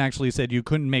 And Graham actually said you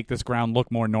couldn't make this ground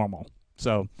look more normal.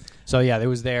 So yeah, there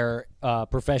was their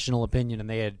professional opinion, and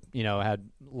they had had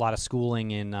a lot of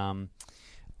schooling in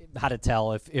how to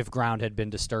tell if ground had been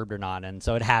disturbed or not, and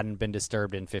so it hadn't been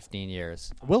disturbed in 15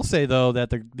 years. I will say though that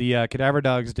the cadaver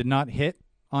dogs did not hit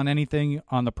on anything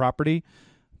on the property,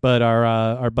 but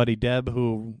our buddy Deb,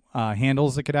 who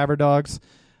handles the cadaver dogs,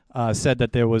 said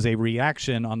that there was a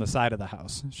reaction on the side of the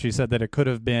house. She said that it could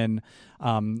have been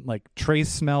trace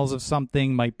smells of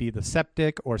something, might be the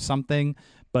septic or something.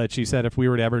 But she said if we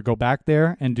were to ever go back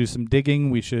there and do some digging,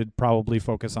 we should probably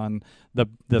focus on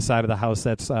the side of the house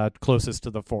that's closest to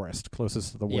the forest,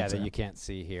 closest to the woods. Yeah, that you can't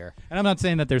see here. And I'm not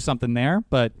saying that there's something there,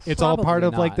 but it's probably all part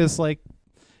of not. this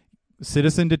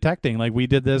citizen detecting. We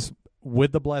did this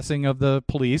with the blessing of the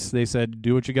police. They said,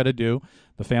 do what you got to do.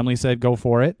 The family said, go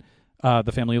for it.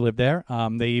 The family who lived there.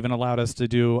 They even allowed us to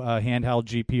do a handheld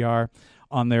GPR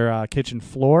on their kitchen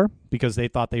floor because they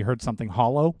thought they heard something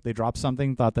hollow. They dropped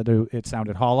something, thought that it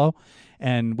sounded hollow.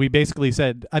 And we basically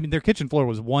said, their kitchen floor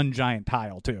was one giant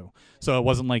tile too. So it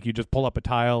wasn't like you just pull up a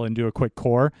tile and do a quick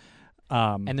core.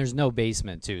 And there's no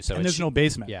basement too. So there's no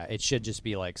basement. Yeah, it should just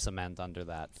be cement under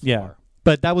that floor. Yeah.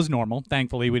 But that was normal.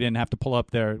 Thankfully, we didn't have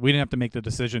to make the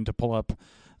decision to pull up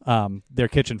their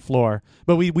kitchen floor.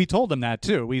 But we told them that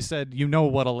too. We said,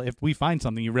 if we find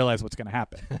something, you realize what's going to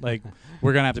happen. Like,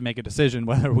 we're going to have to make a decision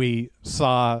whether we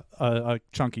saw a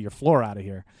chunk of your floor out of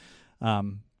here.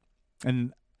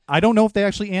 And I don't know if they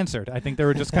actually answered. I think they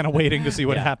were just kind of waiting to see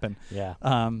what happened. Yeah.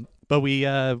 But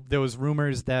there was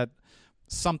rumors that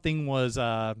something was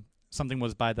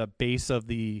by the base of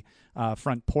the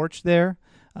front porch there.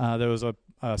 There was a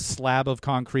slab of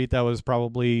concrete that was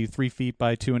probably 3 feet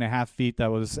by 2.5 feet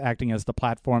that was acting as the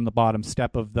platform, the bottom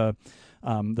step of the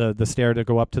stair to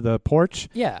go up to the porch.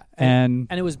 Yeah, and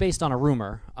it was based on a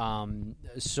rumor.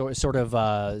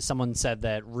 Someone said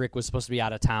that Rick was supposed to be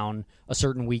out of town a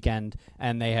certain weekend,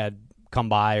 and they had come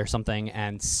by or something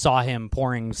and saw him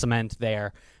pouring cement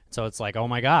there. So it's like, oh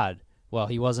my God, well,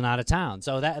 he wasn't out of town.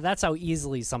 So that's how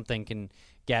easily something can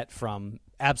get from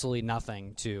absolutely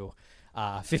nothing to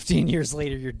 15 years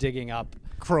later, you're digging up,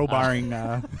 crowbarring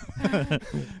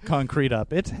concrete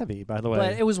up. It's heavy, by the way,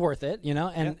 but it was worth it,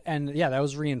 And that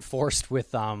was reinforced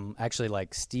with actually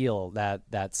like steel,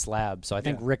 that slab. So I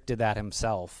think Rick did that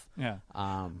himself. Yeah.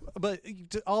 But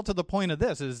all to the point of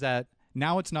this is that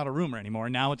now it's not a rumor anymore.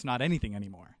 Now it's not anything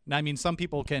anymore. I mean, some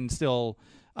people can still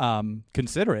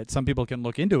consider it. Some people can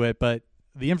look into it, but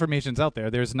the information's out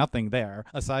there. There's nothing there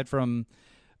aside from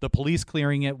the police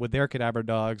clearing it with their cadaver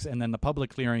dogs, and then the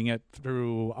public clearing it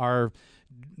through our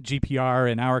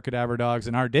GPR and our cadaver dogs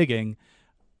and our digging.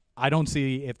 I don't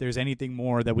see if there's anything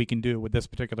more that we can do with this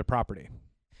particular property.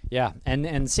 Yeah,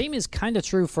 and same is kind of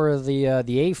true for the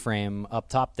A-frame up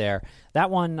top there.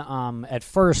 That one at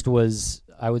first was,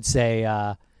 I would say,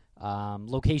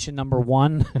 location number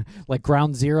one, like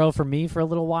ground zero for me for a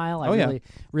little while. I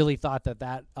really thought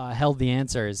that held the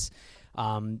answers.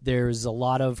 There's a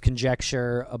lot of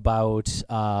conjecture about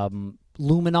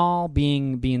luminol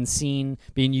being seen,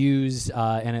 being used,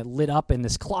 and it lit up in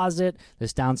this closet,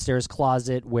 this downstairs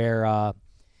closet where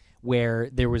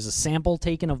there was a sample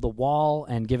taken of the wall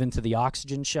and given to the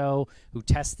oxygen show, who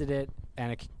tested it,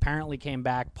 and it apparently came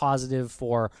back positive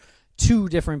for 2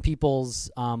 different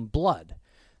people's blood.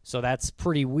 So that's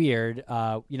pretty weird.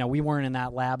 We weren't in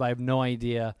that lab. I have no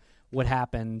idea what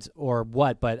happened or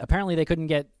what, but apparently they couldn't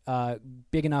get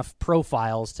big enough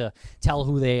profiles to tell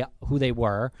who they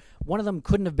were. One of them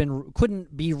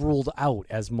couldn't be ruled out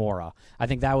as Maura. I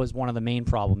think that was one of the main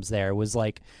problems there. It was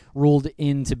like ruled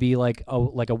in to be like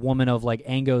a woman of like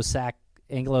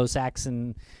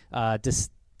Anglo-Saxon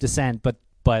descent, but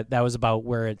that was about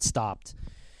where it stopped.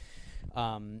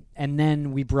 And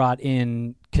then we brought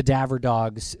in cadaver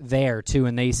dogs there too,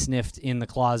 and they sniffed in the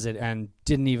closet and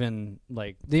didn't even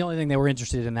the only thing they were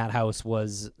interested in that house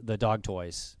was the dog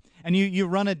toys. And you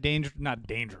run not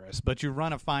dangerous, but you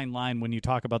run a fine line when you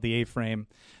talk about the A-frame.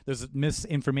 There's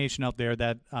misinformation out there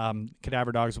that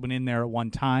cadaver dogs went in there at one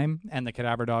time, and the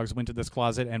cadaver dogs went to this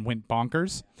closet and went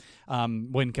bonkers.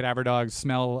 When cadaver dogs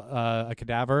smell a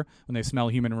cadaver, when they smell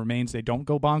human remains, they don't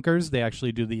go bonkers. They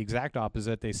actually do the exact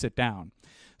opposite. They sit down.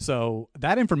 So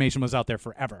that information was out there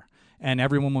forever. And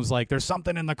everyone was like, there's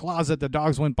something in the closet. The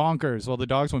dogs went bonkers. Well, the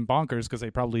dogs went bonkers because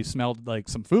they probably smelled like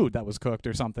some food that was cooked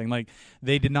or something. Like,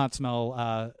 they did not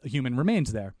smell human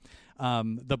remains there.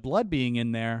 The blood being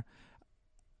in there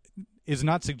is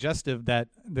not suggestive that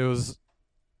there was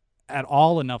at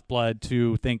all enough blood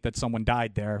to think that someone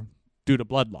died there due to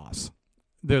blood loss.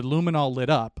 The luminol lit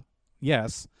up,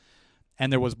 yes,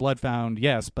 and there was blood found,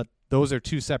 yes, but those are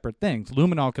 2 separate things.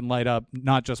 Luminol can light up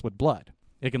not just with blood.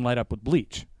 It can light up with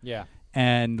bleach. Yeah.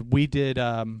 And we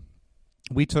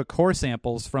took core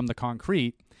samples from the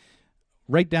concrete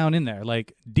right down in there,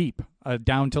 like deep,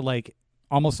 down to like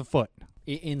almost a foot.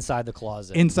 Inside the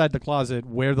closet. Inside the closet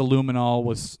where the luminol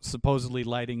was supposedly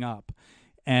lighting up.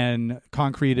 And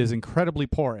concrete is incredibly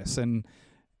porous. And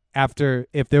if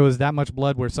there was that much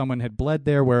blood where someone had bled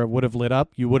there where it would have lit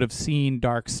up, you would have seen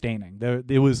dark staining.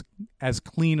 It was as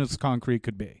clean as concrete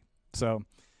could be. So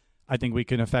I think we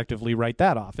can effectively write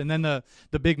that off. And then the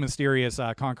big mysterious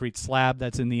concrete slab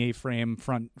that's in the A-frame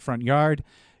front yard.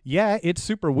 Yeah, it's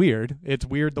super weird. It's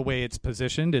weird the way it's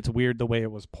positioned. It's weird the way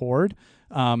it was poured.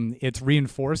 It's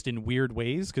reinforced in weird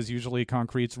ways because usually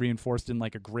concrete's reinforced in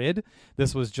like a grid.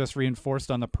 This was just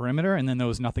reinforced on the perimeter, and then there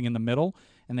was nothing in the middle.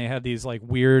 And they had these like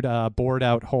weird bored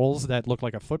out holes that look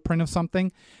like a footprint of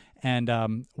something.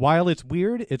 And while it's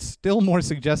weird, it's still more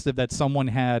suggestive that someone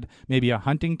had maybe a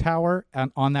hunting tower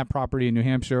on that property in New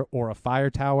Hampshire, or a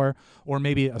fire tower, or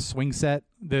maybe a swing set.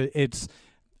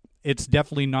 it's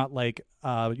definitely not like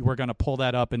we're going to pull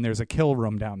that up and there's a kill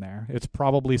room down there. It's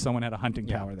probably someone had a hunting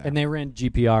tower there. And they ran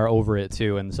GPR over it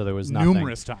too, and so there was nothing.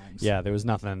 Numerous times. Yeah, there was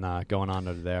nothing going on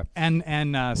over there.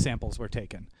 And samples were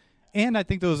taken. And I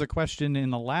think there was a question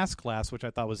in the last class, which I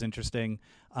thought was interesting.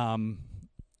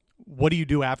 What do you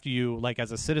do after you, like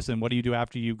as a citizen, what do you do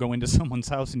after you go into someone's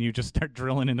house and you just start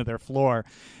drilling into their floor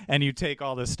and you take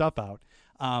all this stuff out?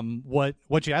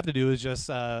 What you have to do is just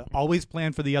always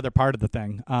plan for the other part of the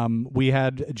thing. We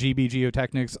had GB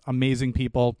Geotechnics, amazing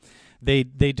people. They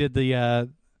did the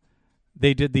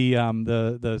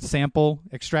sample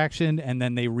extraction, and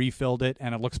then they refilled it,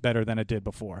 and it looks better than it did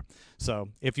before. So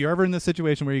if you're ever in the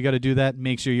situation where you got to do that,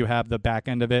 make sure you have the back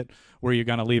end of it where you're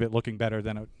going to leave it looking better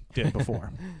than it did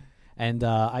before. And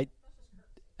I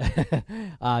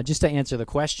just to answer the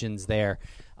questions there,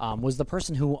 was the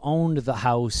person who owned the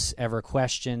house ever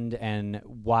questioned, and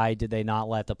why did they not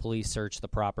let the police search the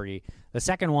property? The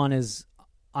second one is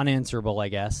unanswerable, I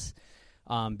guess.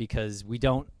 Because we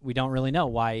don't really know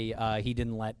why he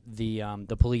didn't let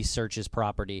the police search his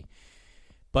property,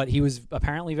 but he was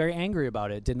apparently very angry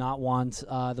about it. Did not want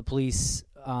the police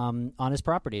on his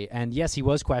property, and yes, he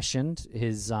was questioned.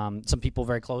 His some people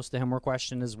very close to him were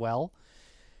questioned as well.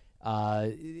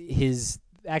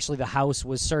 Actually, the house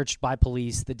was searched by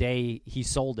police the day he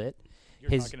sold it.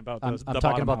 You're talking about I'm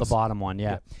talking about the bottom one,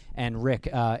 yeah. Yep. And Rick,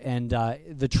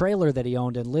 the trailer that he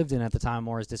owned and lived in at the time of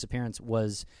Maura's disappearance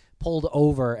was pulled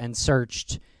over and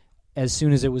searched as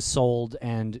soon as it was sold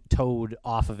and towed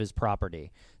off of his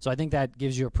property. So I think that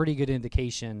gives you a pretty good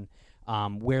indication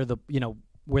where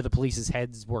the police's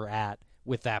heads were at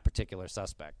with that particular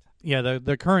suspect. Yeah,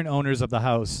 the current owners of the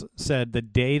house said the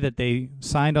day that they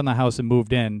signed on the house and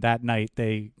moved in, that night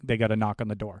they got a knock on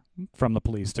the door from the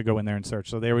police to go in there and search.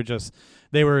 So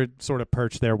they were sort of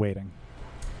perched there waiting.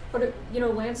 But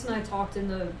Lance and I talked in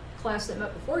the class that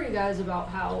met before you guys about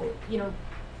how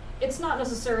it's not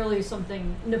necessarily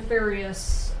something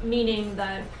nefarious, meaning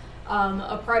that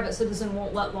a private citizen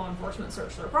won't let law enforcement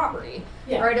search their property,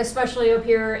 right? Especially up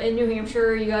here in New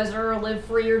Hampshire, you guys are live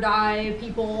free or die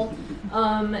people,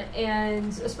 and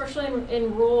especially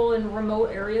in rural and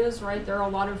remote areas, right? There are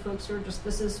a lot of folks who are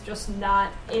this is just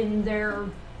not in their,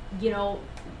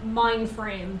 mind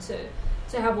frame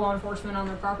to have law enforcement on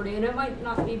their property, and it might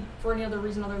not be for any other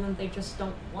reason other than they just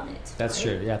don't want it. That's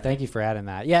right? true. Yeah, thank you for adding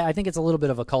that. Yeah, I think it's a little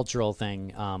bit of a cultural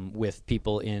thing with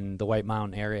people in the White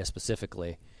Mountain area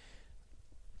specifically.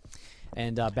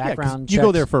 And background checks. You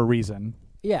go there for a reason.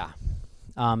 Yeah.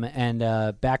 And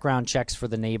background checks for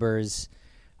the neighbors.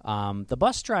 The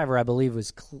bus driver, I believe,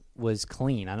 was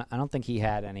clean. I don't think he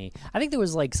had any. I think there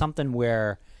was something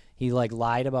where he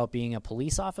lied about being a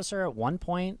police officer at one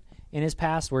point in his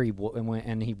past where he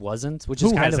wasn't, which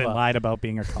is kind of lied about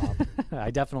being a cop.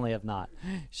 I definitely have not.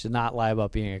 Should not lie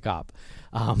about being a cop.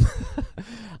 But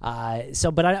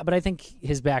I think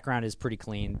his background is pretty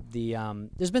clean.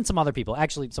 There's been some other people.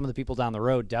 Actually, some of the people down the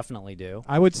road definitely do.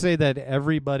 I would say that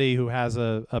everybody who has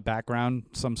a background,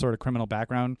 some sort of criminal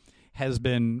background, has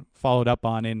been followed up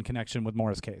on in connection with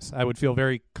Maura's case. I would feel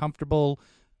very comfortable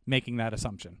making that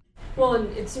assumption. Well,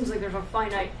 and it seems like there's a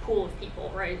finite pool of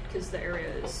people, right? Because the area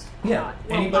is not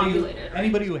well populated.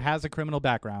 Anybody who has a criminal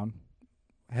background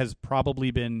has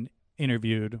probably been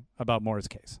interviewed about Maura's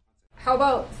case. How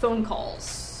about phone calls?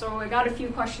 So I got a few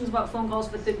questions about phone calls,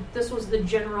 but this was the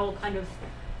general kind of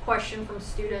question from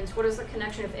students. What is the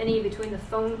connection, if any, between the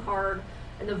phone card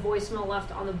and the voicemail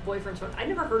left on the boyfriend's phone? I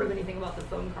never heard of anything about the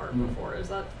phone card before. Is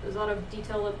that a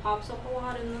detail that pops up a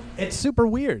lot in the? It's super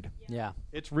weird. Yeah,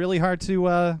 it's really hard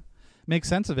to make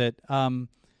sense of it. And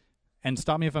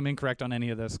stop me if I'm incorrect on any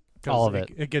of this. All of it.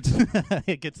 It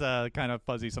gets kind of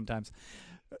fuzzy sometimes.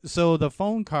 So the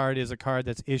phone card is a card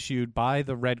that's issued by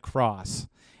the Red Cross,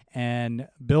 and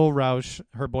Bill Rausch,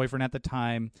 her boyfriend at the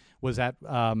time, was at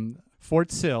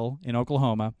Fort Sill in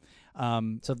Oklahoma.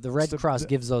 So the Red Cross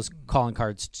gives those calling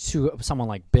cards to someone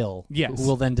like Bill, yes, who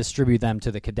will then distribute them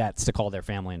to the cadets to call their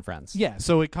family and friends. Yeah,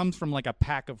 so it comes from a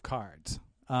pack of cards.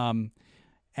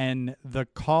 And the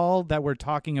call that we're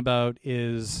talking about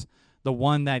is the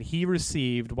one that he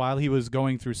received while he was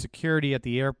going through security at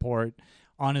the airport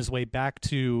on his way back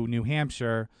to New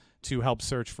Hampshire to help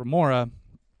search for Maura.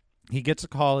 He gets a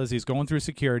call as he's going through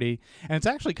security, and it's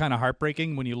actually kind of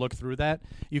heartbreaking when you look through that.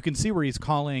 You can see where he's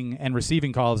calling and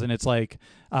receiving calls, and it's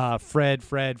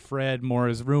Fred,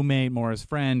 Maura's roommate, Maura's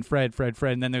friend, Fred,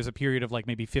 and then there's a period of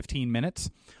maybe 15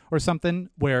 minutes or something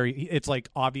where it's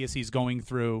obvious he's going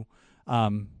through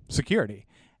security,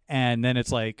 and then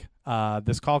it's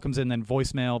this call comes in, then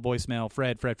voicemail,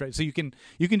 Fred. So you can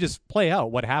just play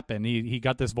out what happened. He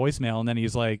got this voicemail, and then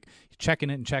he's checking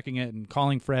it and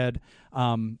calling Fred.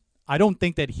 I don't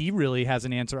think that he really has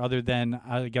an answer other than,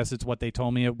 I guess it's what they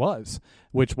told me it was,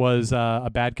 which was a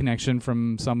bad connection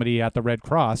from somebody at the Red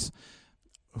Cross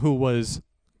who was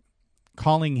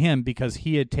calling him because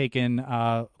he had taken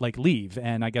leave,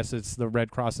 and I guess it's the Red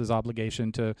Cross's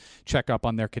obligation to check up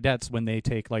on their cadets when they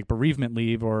take like bereavement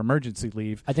leave or emergency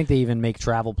leave. I think they even make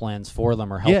travel plans for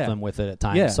them or help them with it at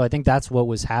times. Yeah. So I think that's what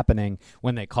was happening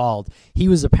when they called. He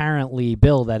was apparently,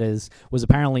 Bill, that is, was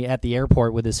apparently at the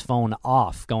airport with his phone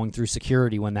off, going through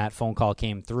security when that phone call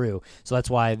came through. So that's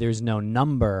why there's no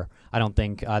number. I don't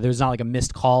think there's not like a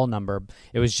missed call number.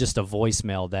 It was just a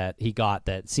voicemail that he got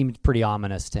that seemed pretty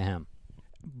ominous to him.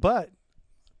 But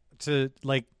to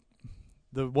like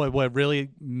what really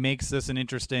makes this an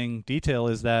interesting detail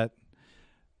is that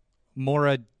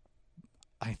Maura,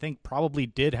 I think, probably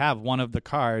did have one of the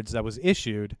cards that was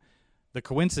issued. The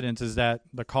coincidence is that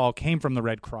the call came from the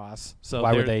Red Cross. So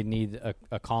why would they need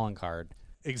a calling card?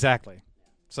 Exactly.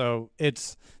 So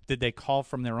did they call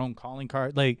from their own calling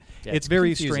card? Like, yeah, it's very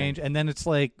confusing. strange. And then it's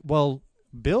like, well,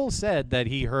 Bill said that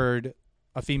he heard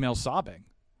a female sobbing.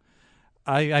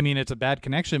 I mean, it's a bad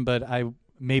connection, but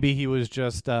maybe he was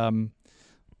just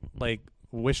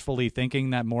wishfully thinking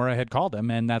that Maura had called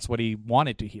him, and that's what he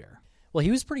wanted to hear. Well,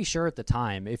 he was pretty sure at the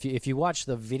time. If you watch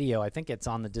the video, I think it's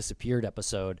on the Disappeared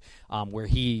episode where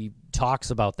he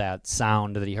talks about that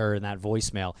sound that he heard in that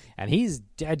voicemail, and he's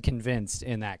dead convinced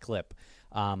in that clip.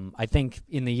 I think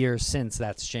in the years since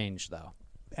that's changed, though.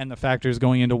 And the factors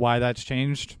going into why that's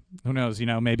changed, who knows?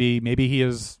 Maybe he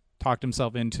has talked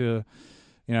himself into,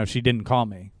 she didn't call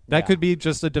me. That could be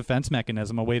just a defense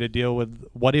mechanism, a way to deal with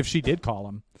what if she did call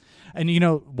him. And,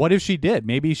 what if she did?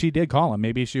 Maybe she did call him.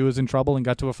 Maybe she was in trouble and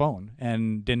got to a phone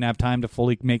and didn't have time to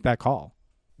fully make that call.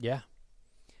 Yeah.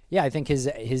 Yeah, I think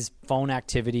his phone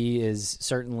activity is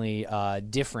certainly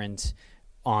different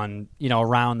on,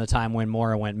 around the time when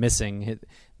Maura went missing.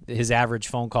 His average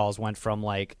phone calls went from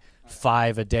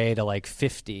 5 a day to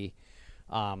 50.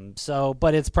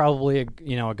 But it's probably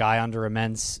a guy under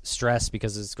immense stress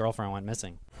because his girlfriend went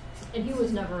missing. And he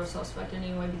was never a suspect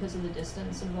anyway because of the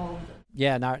distance involved.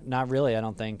 Yeah, not really, I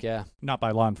don't think, yeah. Not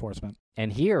by law enforcement.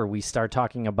 And here we start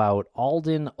talking about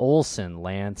Alden Olson,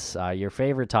 Lance, your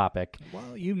favorite topic.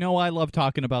 Well, I love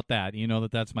talking about that. You know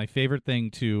that's my favorite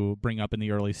thing to bring up in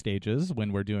the early stages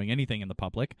when we're doing anything in the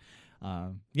public.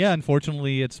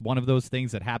 Unfortunately, it's one of those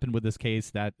things that happened with this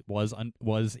case that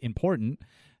was important,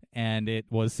 and it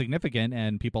was significant,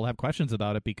 and people have questions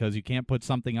about it because you can't put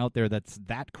something out there that's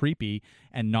that creepy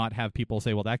and not have people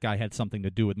say, well, that guy had something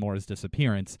to do with Maura's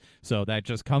disappearance. So that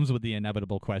just comes with the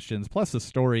inevitable questions. Plus, the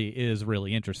story is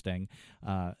really interesting.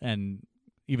 And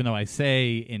even though I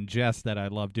say in jest that I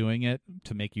love doing it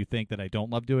to make you think that I don't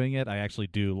love doing it, I actually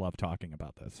do love talking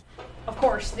about this. Of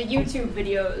course, the YouTube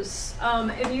videos.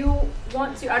 If you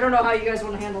want to, I don't know how you guys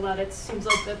want to handle that. It seems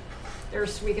like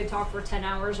we could talk for 10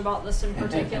 hours about this in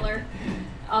particular.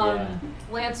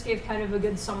 Lance gave kind of a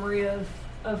good summary of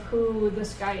who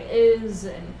this guy is,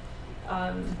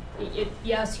 and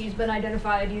yes, he's been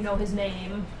identified. You know his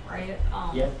name, right?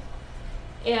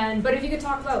 But if you could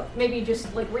talk about maybe just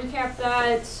recap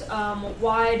that.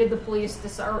 Why did the police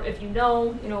decide, or if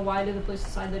why did the police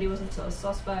decide that he wasn't a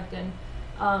suspect, and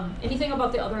anything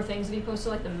about the other things that he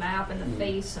posted, like the map and the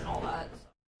face and all that.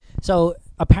 So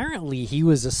apparently he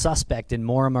was a suspect in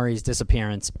Maura Murray's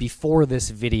disappearance before this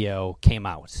video came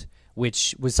out,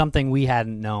 which was something we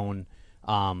hadn't known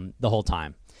the whole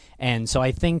time. And so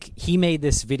I think he made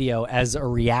this video as a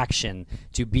reaction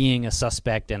to being a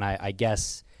suspect, and I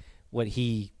guess what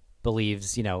he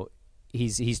believes,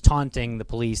 he's taunting the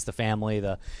police, the family,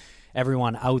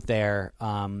 everyone out there.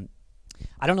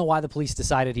 I don't know why the police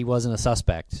decided he wasn't a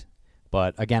suspect,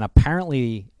 but again,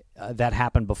 apparently that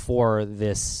happened before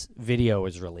this video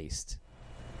was released.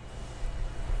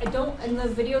 In the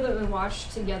video that we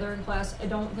watched together in class, I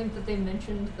don't think that they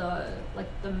mentioned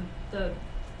the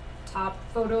top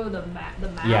photo, the map.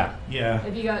 Yeah.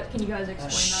 Can you guys explain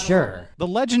that? Sure. The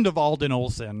legend of Alden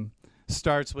Olson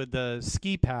starts with the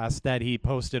ski pass that he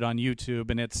posted on YouTube,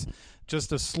 and it's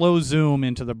just a slow zoom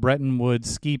into the Bretton Woods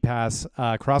ski pass,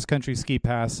 cross-country ski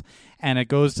pass, and it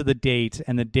goes to the date,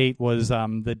 and the date was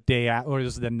the day, or it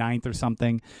was the 9th or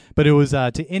something, but it was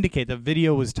to indicate, the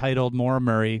video was titled Maura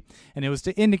Murray, and it was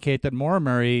to indicate that Maura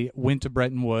Murray went to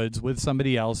Bretton Woods with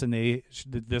somebody else, and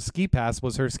the ski pass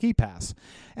was her ski pass,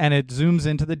 and it zooms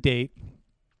into the date,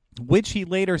 which he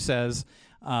later says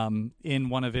in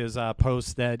one of his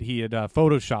posts that he had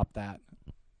photoshopped that.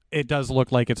 It does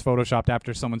look like it's photoshopped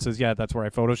after someone says, yeah, that's where I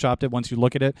photoshopped it. Once you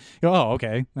look at it, you go, oh,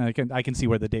 okay, I can see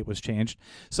where the date was changed.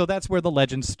 So that's where the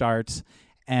legend starts.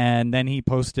 And then he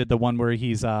posted the one where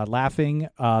he's laughing.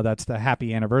 That's the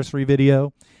happy anniversary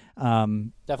video.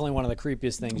 Definitely one of the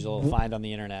creepiest things you'll find on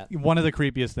the internet. One of the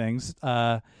creepiest things.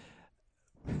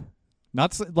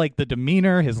 Like the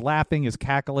demeanor, his laughing, his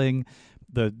cackling,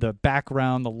 the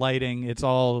background, the lighting. It's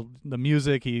all the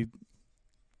music. He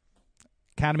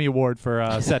Academy Award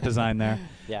for set design there.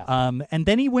 Yeah. And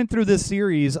then he went through this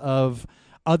series of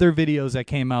other videos that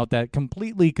came out that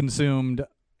completely consumed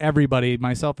everybody,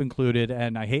 myself included,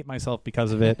 and I hate myself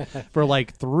because of it. For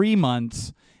like 3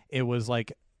 months, it was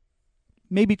like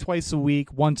maybe twice a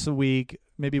week, once a week,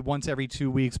 maybe once every 2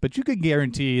 weeks, but you could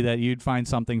guarantee that you'd find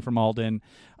something from Alden,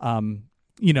 on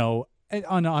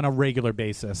a regular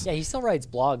basis. Yeah, he still writes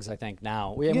blogs, I think,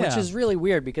 now, which is really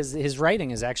weird because his writing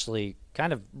is actually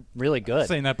kind of really good.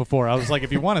 Saying that before, I was like,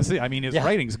 if you want to see, I mean, his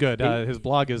writing's good. His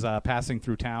blog is Passing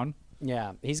Through Town.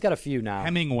 Yeah, he's got a few now.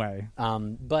 Hemingway.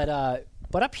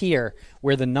 But up here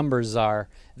where the numbers are,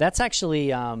 that's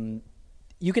actually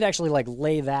you could actually like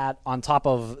lay that on top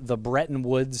of the Bretton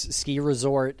Woods ski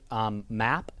resort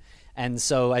map. And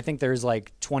so I think there's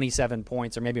like 27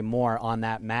 points or maybe more on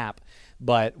that map.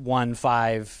 But 1,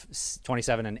 5,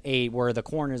 27, and 8 were the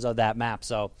corners of that map.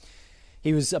 So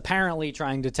he was apparently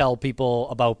trying to tell people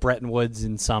about Bretton Woods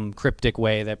in some cryptic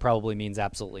way that probably means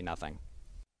absolutely nothing.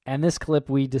 And this clip,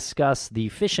 we discuss the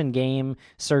Fish and Game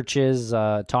searches,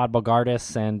 Todd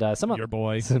Bogardus and Your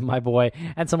boy. my boy,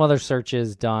 and some other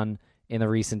searches done in the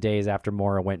recent days after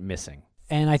Maura went missing.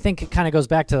 And I think it kind of goes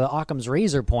back to the Occam's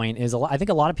razor point. I think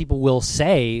a lot of people will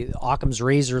say Occam's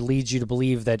razor leads you to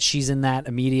believe that she's in that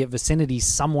immediate vicinity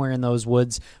somewhere in those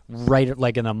woods, right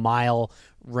like in a mile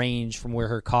range from where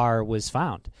her car was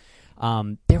found.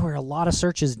 There were a lot of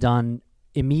searches done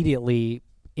immediately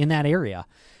in that area.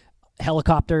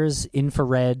 Helicopters,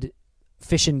 infrared,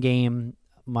 Fish and Game.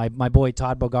 My boy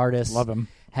Todd Bogardus, love him,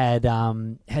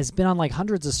 has been on like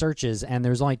hundreds of searches, and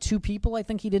there's only 2 people I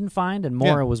think he didn't find, and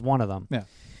Maura was one of them. Yeah.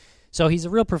 So he's a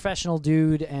real professional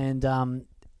dude, and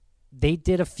they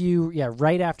did a few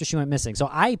right after she went missing. So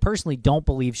I personally don't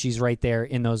believe she's right there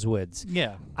in those woods.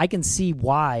 Yeah. I can see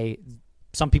why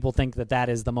some people think that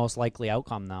is the most likely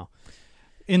outcome, though.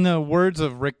 In the words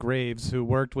of Rick Graves, who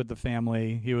worked with the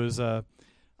family, he was a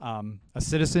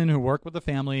citizen who worked with the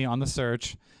family on the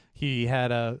search. He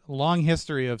had a long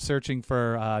history of searching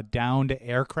for downed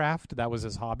aircraft. That was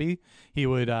his hobby. He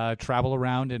would travel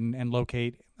around and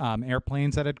locate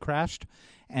airplanes that had crashed.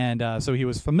 And so he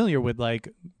was familiar with, like,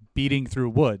 beating through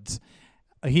woods.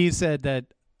 He said that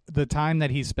the time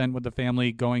that he spent with the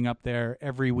family going up there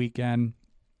every weekend,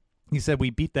 he said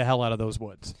we beat the hell out of those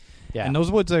woods. Yeah. And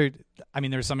those woods are, I mean,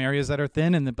 there's some areas that are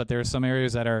thin, but there are some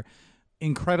areas that are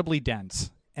incredibly dense.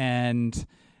 And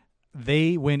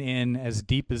they went in as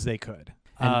deep as they could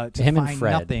and to him find and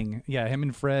Fred. nothing. Yeah, him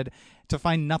and Fred, to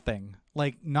find nothing,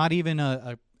 like not even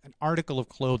an article of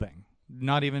clothing,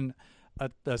 not even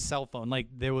a cell phone. Like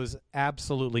there was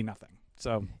absolutely nothing.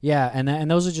 So yeah,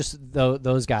 and those are just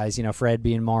those guys. Fred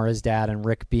being Maura's dad, and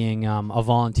Rick being a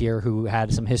volunteer who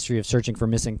had some history of searching for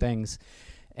missing things.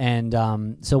 And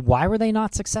so why were they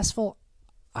not successful?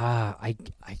 I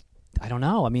don't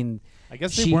know. I mean, I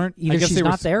guess they weren't. Either she's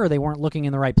not there, or they weren't looking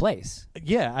in the right place.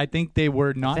 Yeah, I think they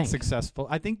were not successful.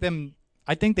 I think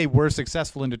they were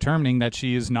successful in determining that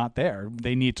she is not there.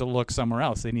 They need to look somewhere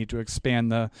else. They need to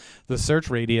expand the search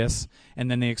radius,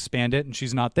 and then they expand it, and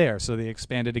she's not there. So they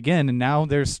expand it again, and now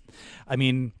I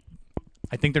think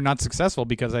they're not successful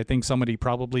because I think somebody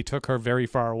probably took her very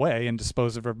far away and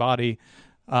disposed of her body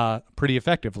pretty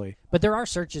effectively. But there are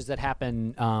searches that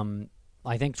happen.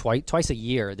 I think twice a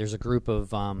year. There's a group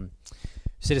of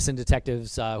citizen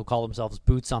detectives who call themselves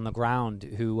Boots on the Ground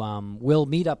who will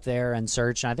meet up there and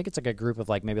search. And I think it's like a group of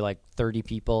maybe 30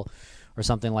 people or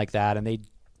something like that. And they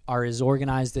are as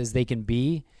organized as they can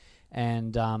be.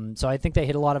 And so I think they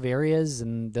hit a lot of areas,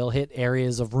 and they'll hit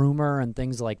areas of rumor and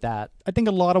things like that. I think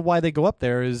a lot of why they go up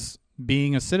there is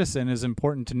being a citizen is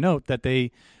important to note that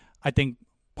I think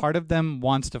part of them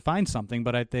wants to find something,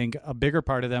 but I think a bigger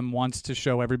part of them wants to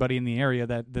show everybody in the area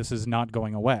that this is not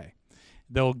going away.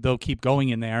 They'll keep going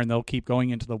in there, and they'll keep going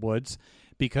into the woods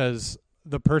because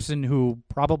the person who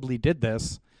probably did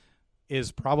this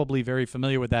is probably very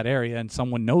familiar with that area, and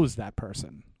someone knows that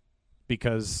person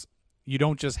because you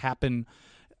don't just happen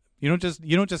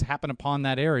upon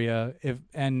that area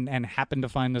and happen to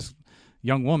find this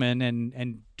young woman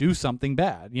and do something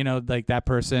bad. Like that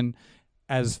person,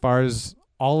 as far as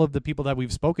all of the people that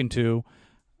we've spoken to,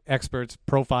 experts,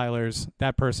 profilers,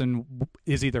 that person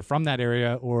is either from that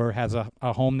area or has a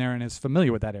home there and is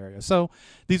familiar with that area. So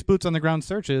these boots on the ground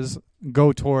searches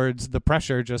go towards the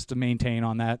pressure just to maintain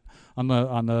on the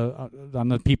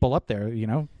people up there.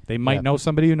 They might know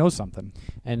somebody who knows something.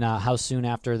 And how soon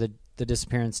after the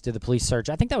disappearance did the police search.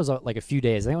 I think that was like a few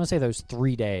days. I want to say that was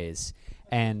 3 days,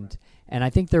 and I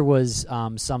think there was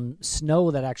some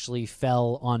snow that actually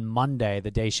fell on Monday,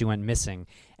 the day she went missing,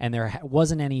 and there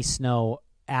wasn't any snow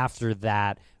after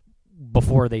that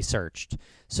before they searched.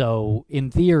 So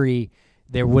in theory,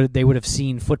 they would have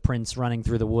seen footprints running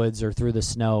through the woods or through the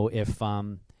snow if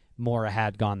Maura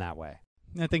had gone that way.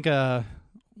 I think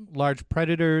large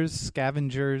predators,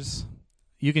 scavengers,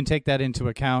 you can take that into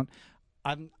account.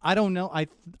 I don't know.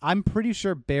 I'm pretty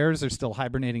sure bears are still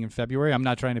hibernating in February. I'm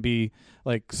not trying to be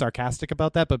like sarcastic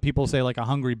about that, but people say like a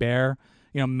hungry bear,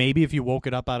 maybe if you woke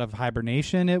it up out of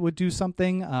hibernation, it would do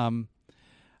something.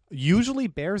 Usually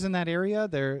bears in that area,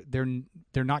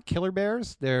 they're not killer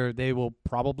bears. They will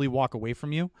probably walk away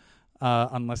from you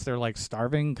unless they're like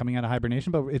starving coming out of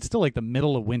hibernation, but it's still like the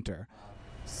middle of winter.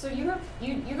 So you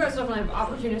guys definitely have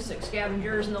opportunistic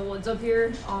scavengers in the woods up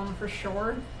here, for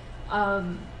sure.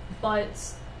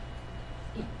 But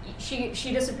she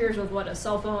disappears with what, a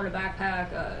cell phone, a backpack,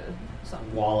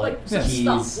 some wallet, like some keys.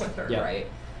 stuff with her, right?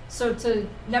 So to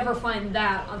never find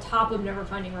that on top of never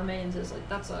finding remains is like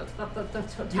that's the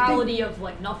totality of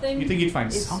like nothing. You think you'd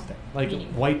find something like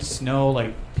meaningful. white snow,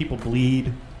 like people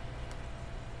bleed?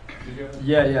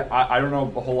 Yeah. I don't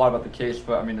know a whole lot about the case,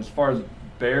 but I mean, as far as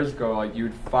bears go, like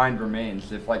you'd find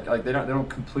remains if like they don't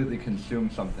completely consume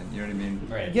something. You know what I mean?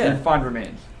 Right. Yeah. You'd find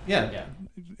remains. Yeah.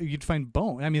 You'd find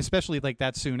bone. I mean, especially like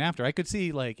that soon after. I could see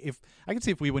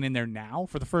if we went in there now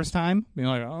for the first time, being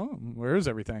like, oh, where is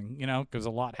everything? Because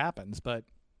a lot happens. But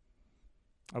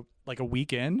like a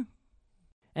week in.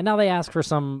 And now they ask for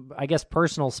some, I guess,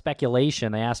 personal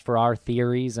speculation. They asked for our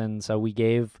theories, and so we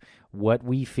gave what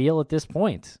we feel at this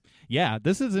point. Yeah,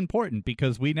 this is important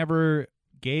because we never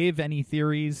gave any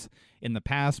theories in the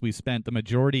past. We spent the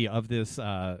majority of this,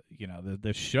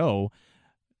 this show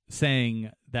saying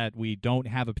that we don't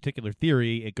have a particular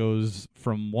theory. It goes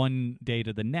from one day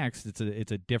to the next.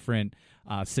 It's a different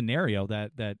scenario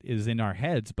that is in our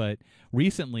heads. But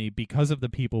recently, because of the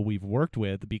people we've worked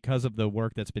with, because of the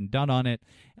work that's been done on it,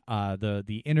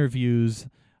 the interviews,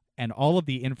 and all of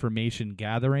the information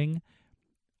gathering,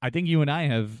 I think you and I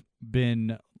have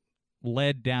been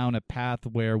led down a path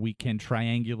where we can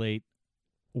triangulate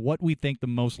what we think the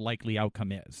most likely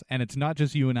outcome is. And it's not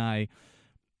just you and I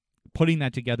putting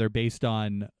that together based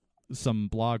on some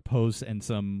blog posts and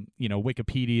some,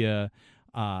 Wikipedia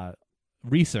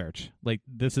research. Like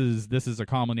this is a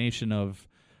combination of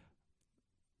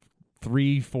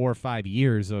 3, 4, 5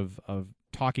 years of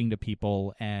talking to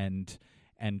people and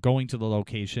going to the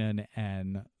location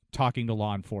and talking to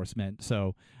law enforcement.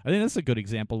 So I think that's a good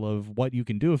example of what you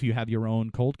can do if you have your own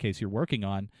cold case you're working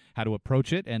on, how to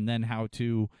approach it, and then how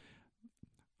to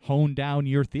hone down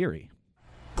your theory.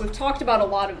 We've talked about a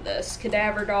lot of this.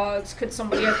 Cadaver dogs. Could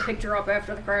somebody have picked her up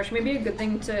after the crash? Maybe a good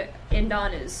thing to end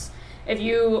on is, if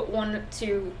you want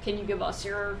to, can you give us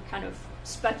your kind of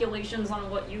speculations on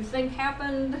what you think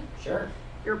happened? Sure.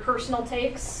 Your personal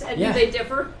takes, and Yeah. do they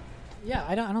differ? Yeah,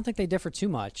 I don't think they differ too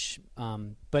much.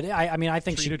 But I mean, I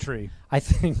think Tree to tree. I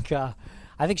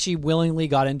think she willingly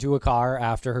got into a car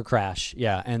after her crash.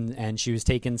 Yeah, and she was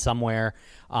taken somewhere.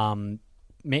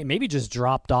 Maybe just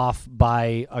dropped off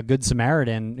by a good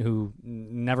Samaritan who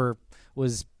never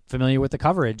was familiar with the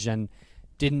coverage and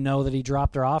didn't know that he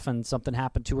dropped her off and something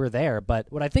happened to her there.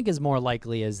 But what I think is more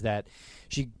likely is that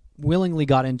she willingly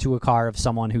got into a car of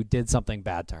someone who did something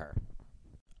bad to her.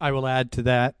 I will add to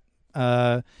that,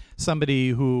 somebody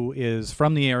who is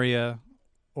from the area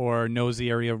or knows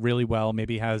the area really well,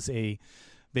 maybe has a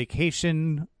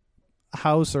vacation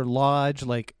house or lodge,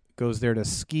 like goes there to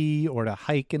ski or to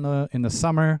hike in the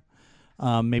summer,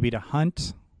 maybe to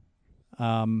hunt.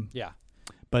 Yeah.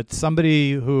 But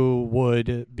somebody who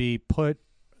would be put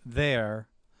there,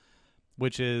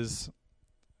 which is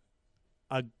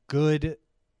a good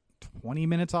 20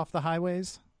 minutes off the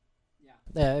highways.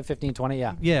 15, 20,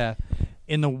 yeah. Yeah.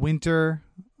 In the winter,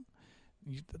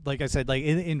 like I said, like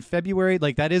in February,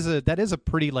 like that is a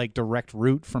pretty like direct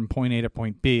route from point A to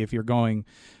point B if you're going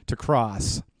to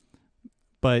cross.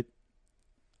 But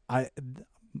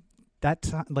that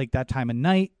time of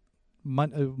night,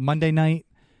 Monday night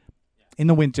in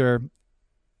the winter,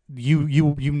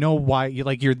 you know why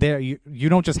you're there. You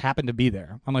don't just happen to be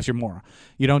there unless you're Maura.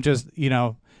 You don't just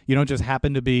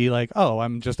happen to be like, oh,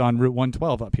 I'm just on Route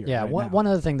 112 up here. Yeah, right one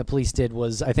other thing the police did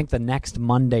was, I think the next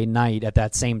Monday night at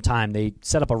that same time, they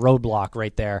set up a roadblock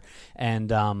right there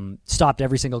and stopped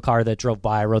every single car that drove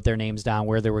by, wrote their names down,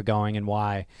 where they were going and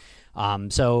why.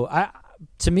 So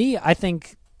to me, I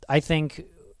think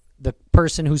the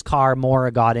person whose car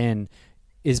Maura got in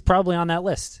is probably on that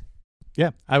list.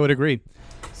 Yeah, I would agree.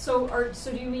 So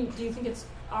do you think it's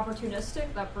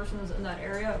opportunistic? That person is in that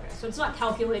area? Okay, so it's not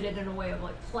calculated in a way of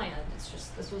like planned. It's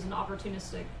just this was an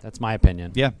opportunistic. That's my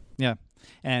opinion. Yeah.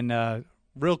 And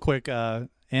real quick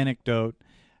anecdote.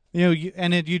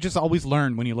 You just always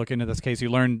learn when you look into this case. You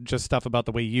learn just stuff about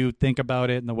the way you think about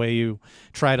it and the way you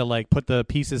try to like put the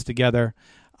pieces together.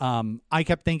 I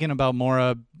kept thinking about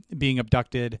Maura being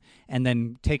abducted and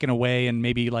then taken away and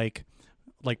maybe like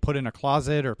put in a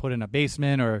closet or put in a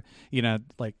basement or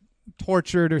like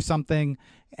tortured or something.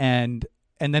 And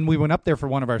then we went up there for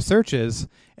one of our searches,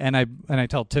 and I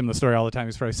tell Tim the story all the time.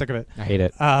 He's probably sick of it. I hate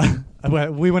it.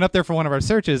 We went up there for one of our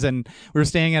searches, and we were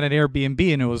staying at an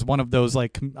Airbnb, and it was one of those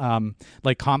like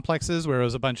complexes where it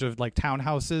was a bunch of like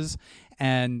townhouses.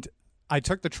 And I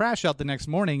took the trash out the next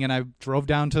morning, and I drove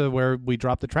down to where we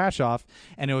dropped the trash off,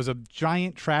 and it was a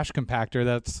giant trash compactor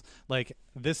that's like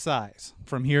this size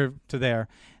from here to there.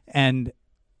 And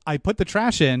I put the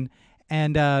trash in,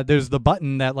 and there's the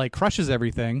button that like crushes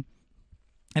everything.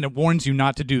 And it warns you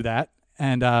not to do that.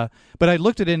 And but I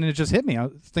looked at it and it just hit me. I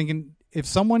was thinking, if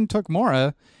someone took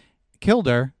Maura, killed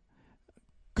her,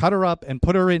 cut her up, and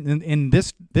put her in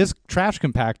this trash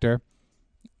compactor,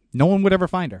 no one would ever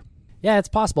find her. Yeah, it's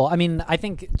possible. I mean, I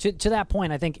think to that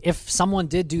point, I think if someone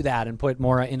did do that and put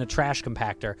Maura in a trash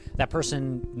compactor, that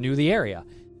person knew the area.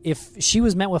 If she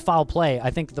was met with foul play,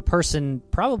 I think the person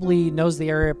probably knows the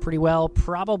area pretty well,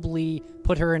 probably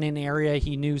put her in an area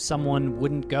he knew someone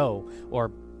wouldn't go or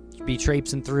be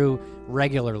traipsing through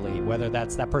regularly, whether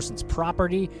that's that person's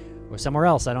property or somewhere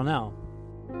else. I don't know.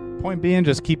 Point being,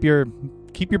 just keep your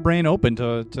brain open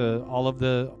to all of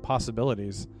the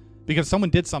possibilities, because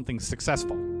someone did something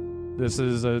successful. This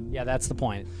is yeah, that's the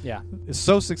point. Yeah, it's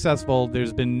so successful.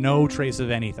 There's been no trace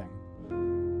of anything.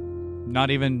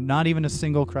 Not even a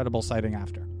single credible sighting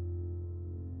after.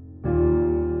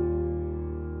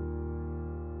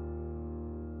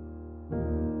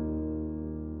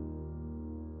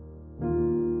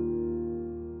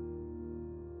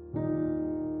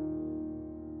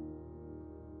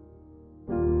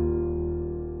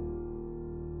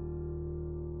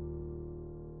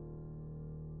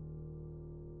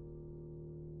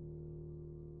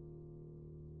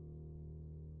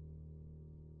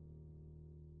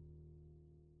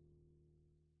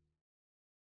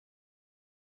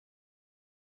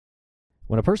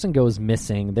 When a person goes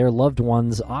missing, their loved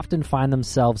ones often find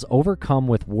themselves overcome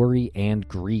with worry and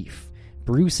grief.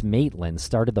 Bruce Maitland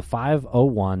started the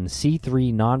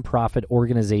 501c3 nonprofit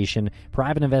organization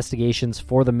Private Investigations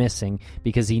for the Missing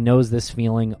because he knows this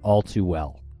feeling all too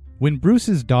well. When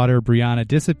Bruce's daughter Brianna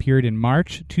disappeared in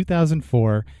March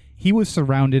 2004, he was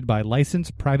surrounded by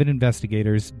licensed private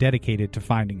investigators dedicated to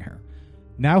finding her.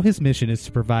 Now his mission is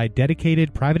to provide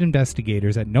dedicated private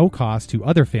investigators at no cost to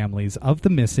other families of the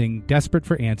missing, desperate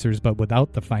for answers but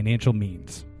without the financial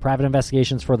means. Private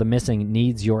Investigations for the Missing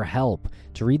needs your help.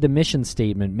 To read the mission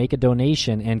statement, make a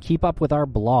donation, and keep up with our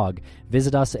blog,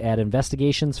 visit us at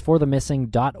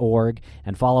investigationsforthemissing.org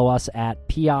and follow us at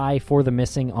PI for the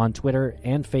Missing on Twitter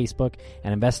and Facebook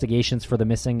and Investigations for the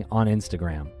Missing on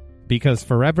Instagram. Because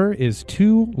forever is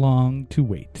too long to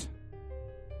wait.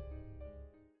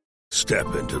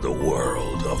 Step into the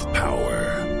world of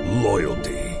power,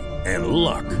 loyalty, and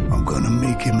luck. I'm gonna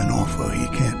make him an offer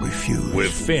he can't refuse.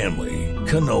 With family,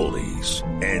 cannolis,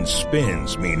 and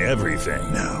spins mean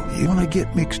everything. Now, you wanna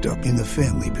get mixed up in the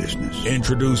family business.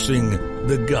 Introducing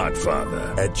The Godfather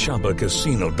at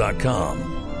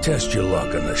ChumbaCasino.com. Test your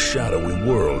luck in the shadowy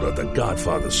world of The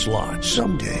Godfather slot.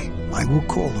 Someday, I will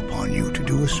call upon you to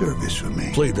do a service for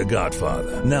me. Play The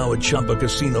Godfather, now at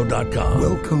ChumbaCasino.com.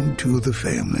 Welcome to the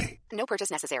family. No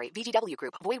purchase necessary. VGW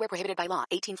Group. Void where prohibited by law.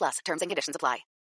 18+. Terms and conditions apply.